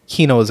off.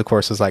 Kino was, of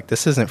course, was like,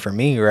 this isn't for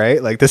me,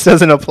 right? Like, this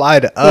doesn't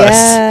apply to us.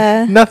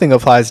 Yeah. Nothing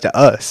applies to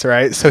us,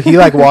 right? So he,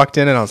 like, walked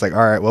in, and I was like,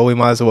 all right, well, we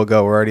might as well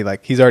go. We're already,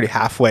 like, he's already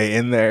halfway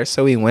in there.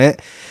 So we went.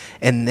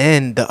 And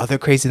then the other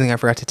crazy thing I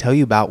forgot to tell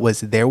you about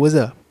was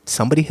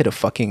somebody hit a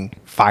fucking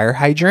fire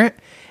hydrant.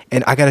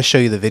 And I got to show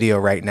you the video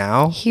right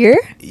now. Here?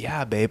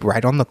 Yeah, babe.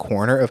 Right on the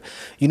corner of,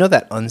 you know,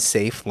 that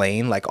unsafe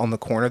lane, like on the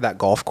corner of that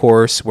golf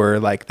course where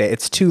like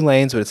it's 2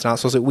 lanes, but it's not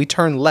supposed to. We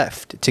turn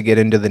left to get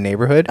into the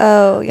neighborhood.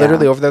 Oh, yeah.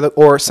 Literally over there.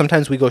 Or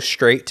sometimes we go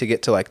straight to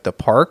get to like the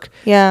park.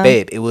 Yeah.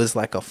 Babe, it was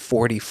like a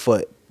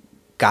 40-foot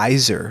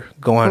geyser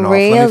going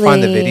really? off. Let me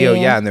find the video.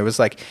 Yeah. And there was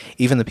like,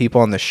 even the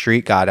people on the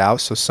street got out.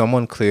 So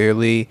someone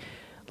clearly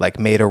like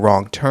made a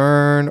wrong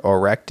turn or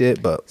wrecked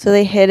it. But so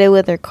they hit it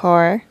with their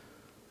car.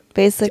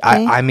 Basically,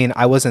 I mean,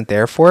 I wasn't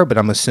there for it, but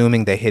I'm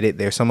assuming they hit it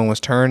there. Someone was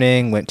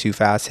turning, went too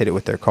fast, hit it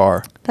with their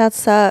car. That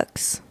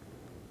sucks.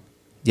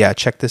 Yeah,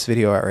 check this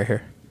video out right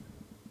here.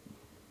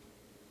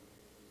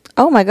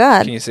 Oh my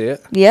God. Can you see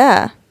it?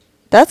 Yeah.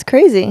 That's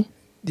crazy.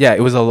 Yeah,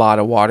 it was a lot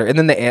of water. And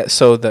then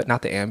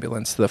not the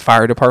ambulance, the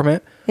fire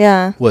department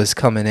was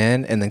coming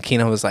in. And then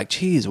Kino was like,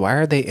 geez, why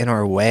are they in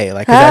our way?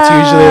 Like, 'cause that's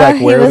usually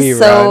like where we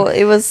run.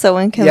 It was so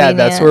inconvenient.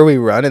 Yeah, that's where we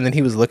run. And then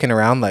he was looking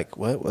around like,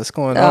 what's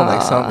going on?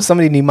 Like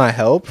somebody need my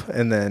help.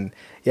 And then,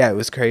 yeah, it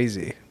was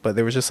crazy. But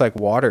there was just like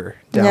water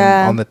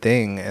down on the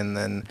thing. And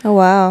then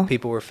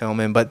people were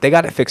filming. But they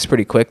got it fixed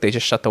pretty quick. They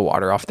just shut the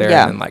water off there.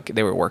 Yeah. And then like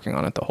they were working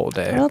on it the whole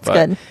day. Well, that's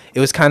good. It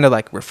was kind of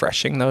like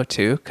refreshing though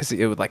too. Because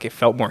it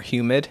felt more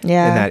humid in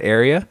that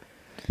area.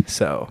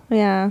 So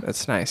yeah,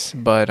 that's nice.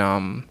 But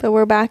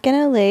we're back in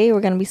LA. We're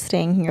going to be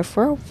staying here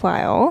for a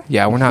while.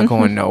 Yeah, we're not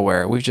going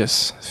nowhere. We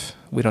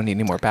don't need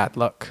any more bad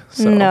luck.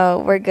 So. No,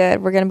 we're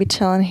good. We're going to be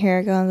chilling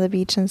here, going to the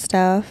beach and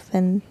stuff,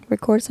 and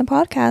record some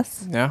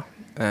podcasts. Yeah.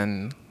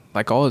 And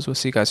like always, we'll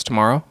see you guys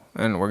tomorrow,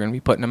 and we're going to be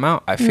putting them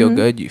out. I feel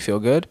good. You feel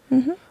good.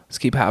 Mm-hmm. Let's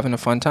keep having a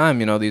fun time.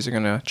 You know, these are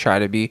going to try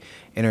to be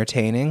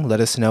entertaining. Let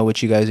us know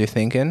what you guys are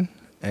thinking,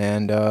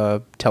 and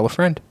tell a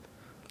friend.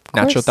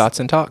 Natural Thoughts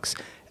and Talks.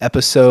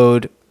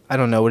 Episode, I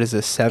don't know, what is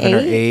this, 7 or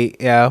 8?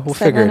 Yeah, we'll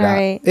figure it out.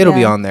 8, it'll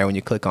be on there when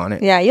you click on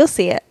it. Yeah, you'll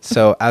see it.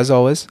 So, as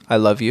always, I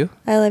love you.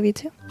 I love you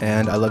too.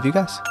 And I love you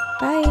guys.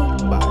 Bye.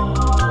 Bye.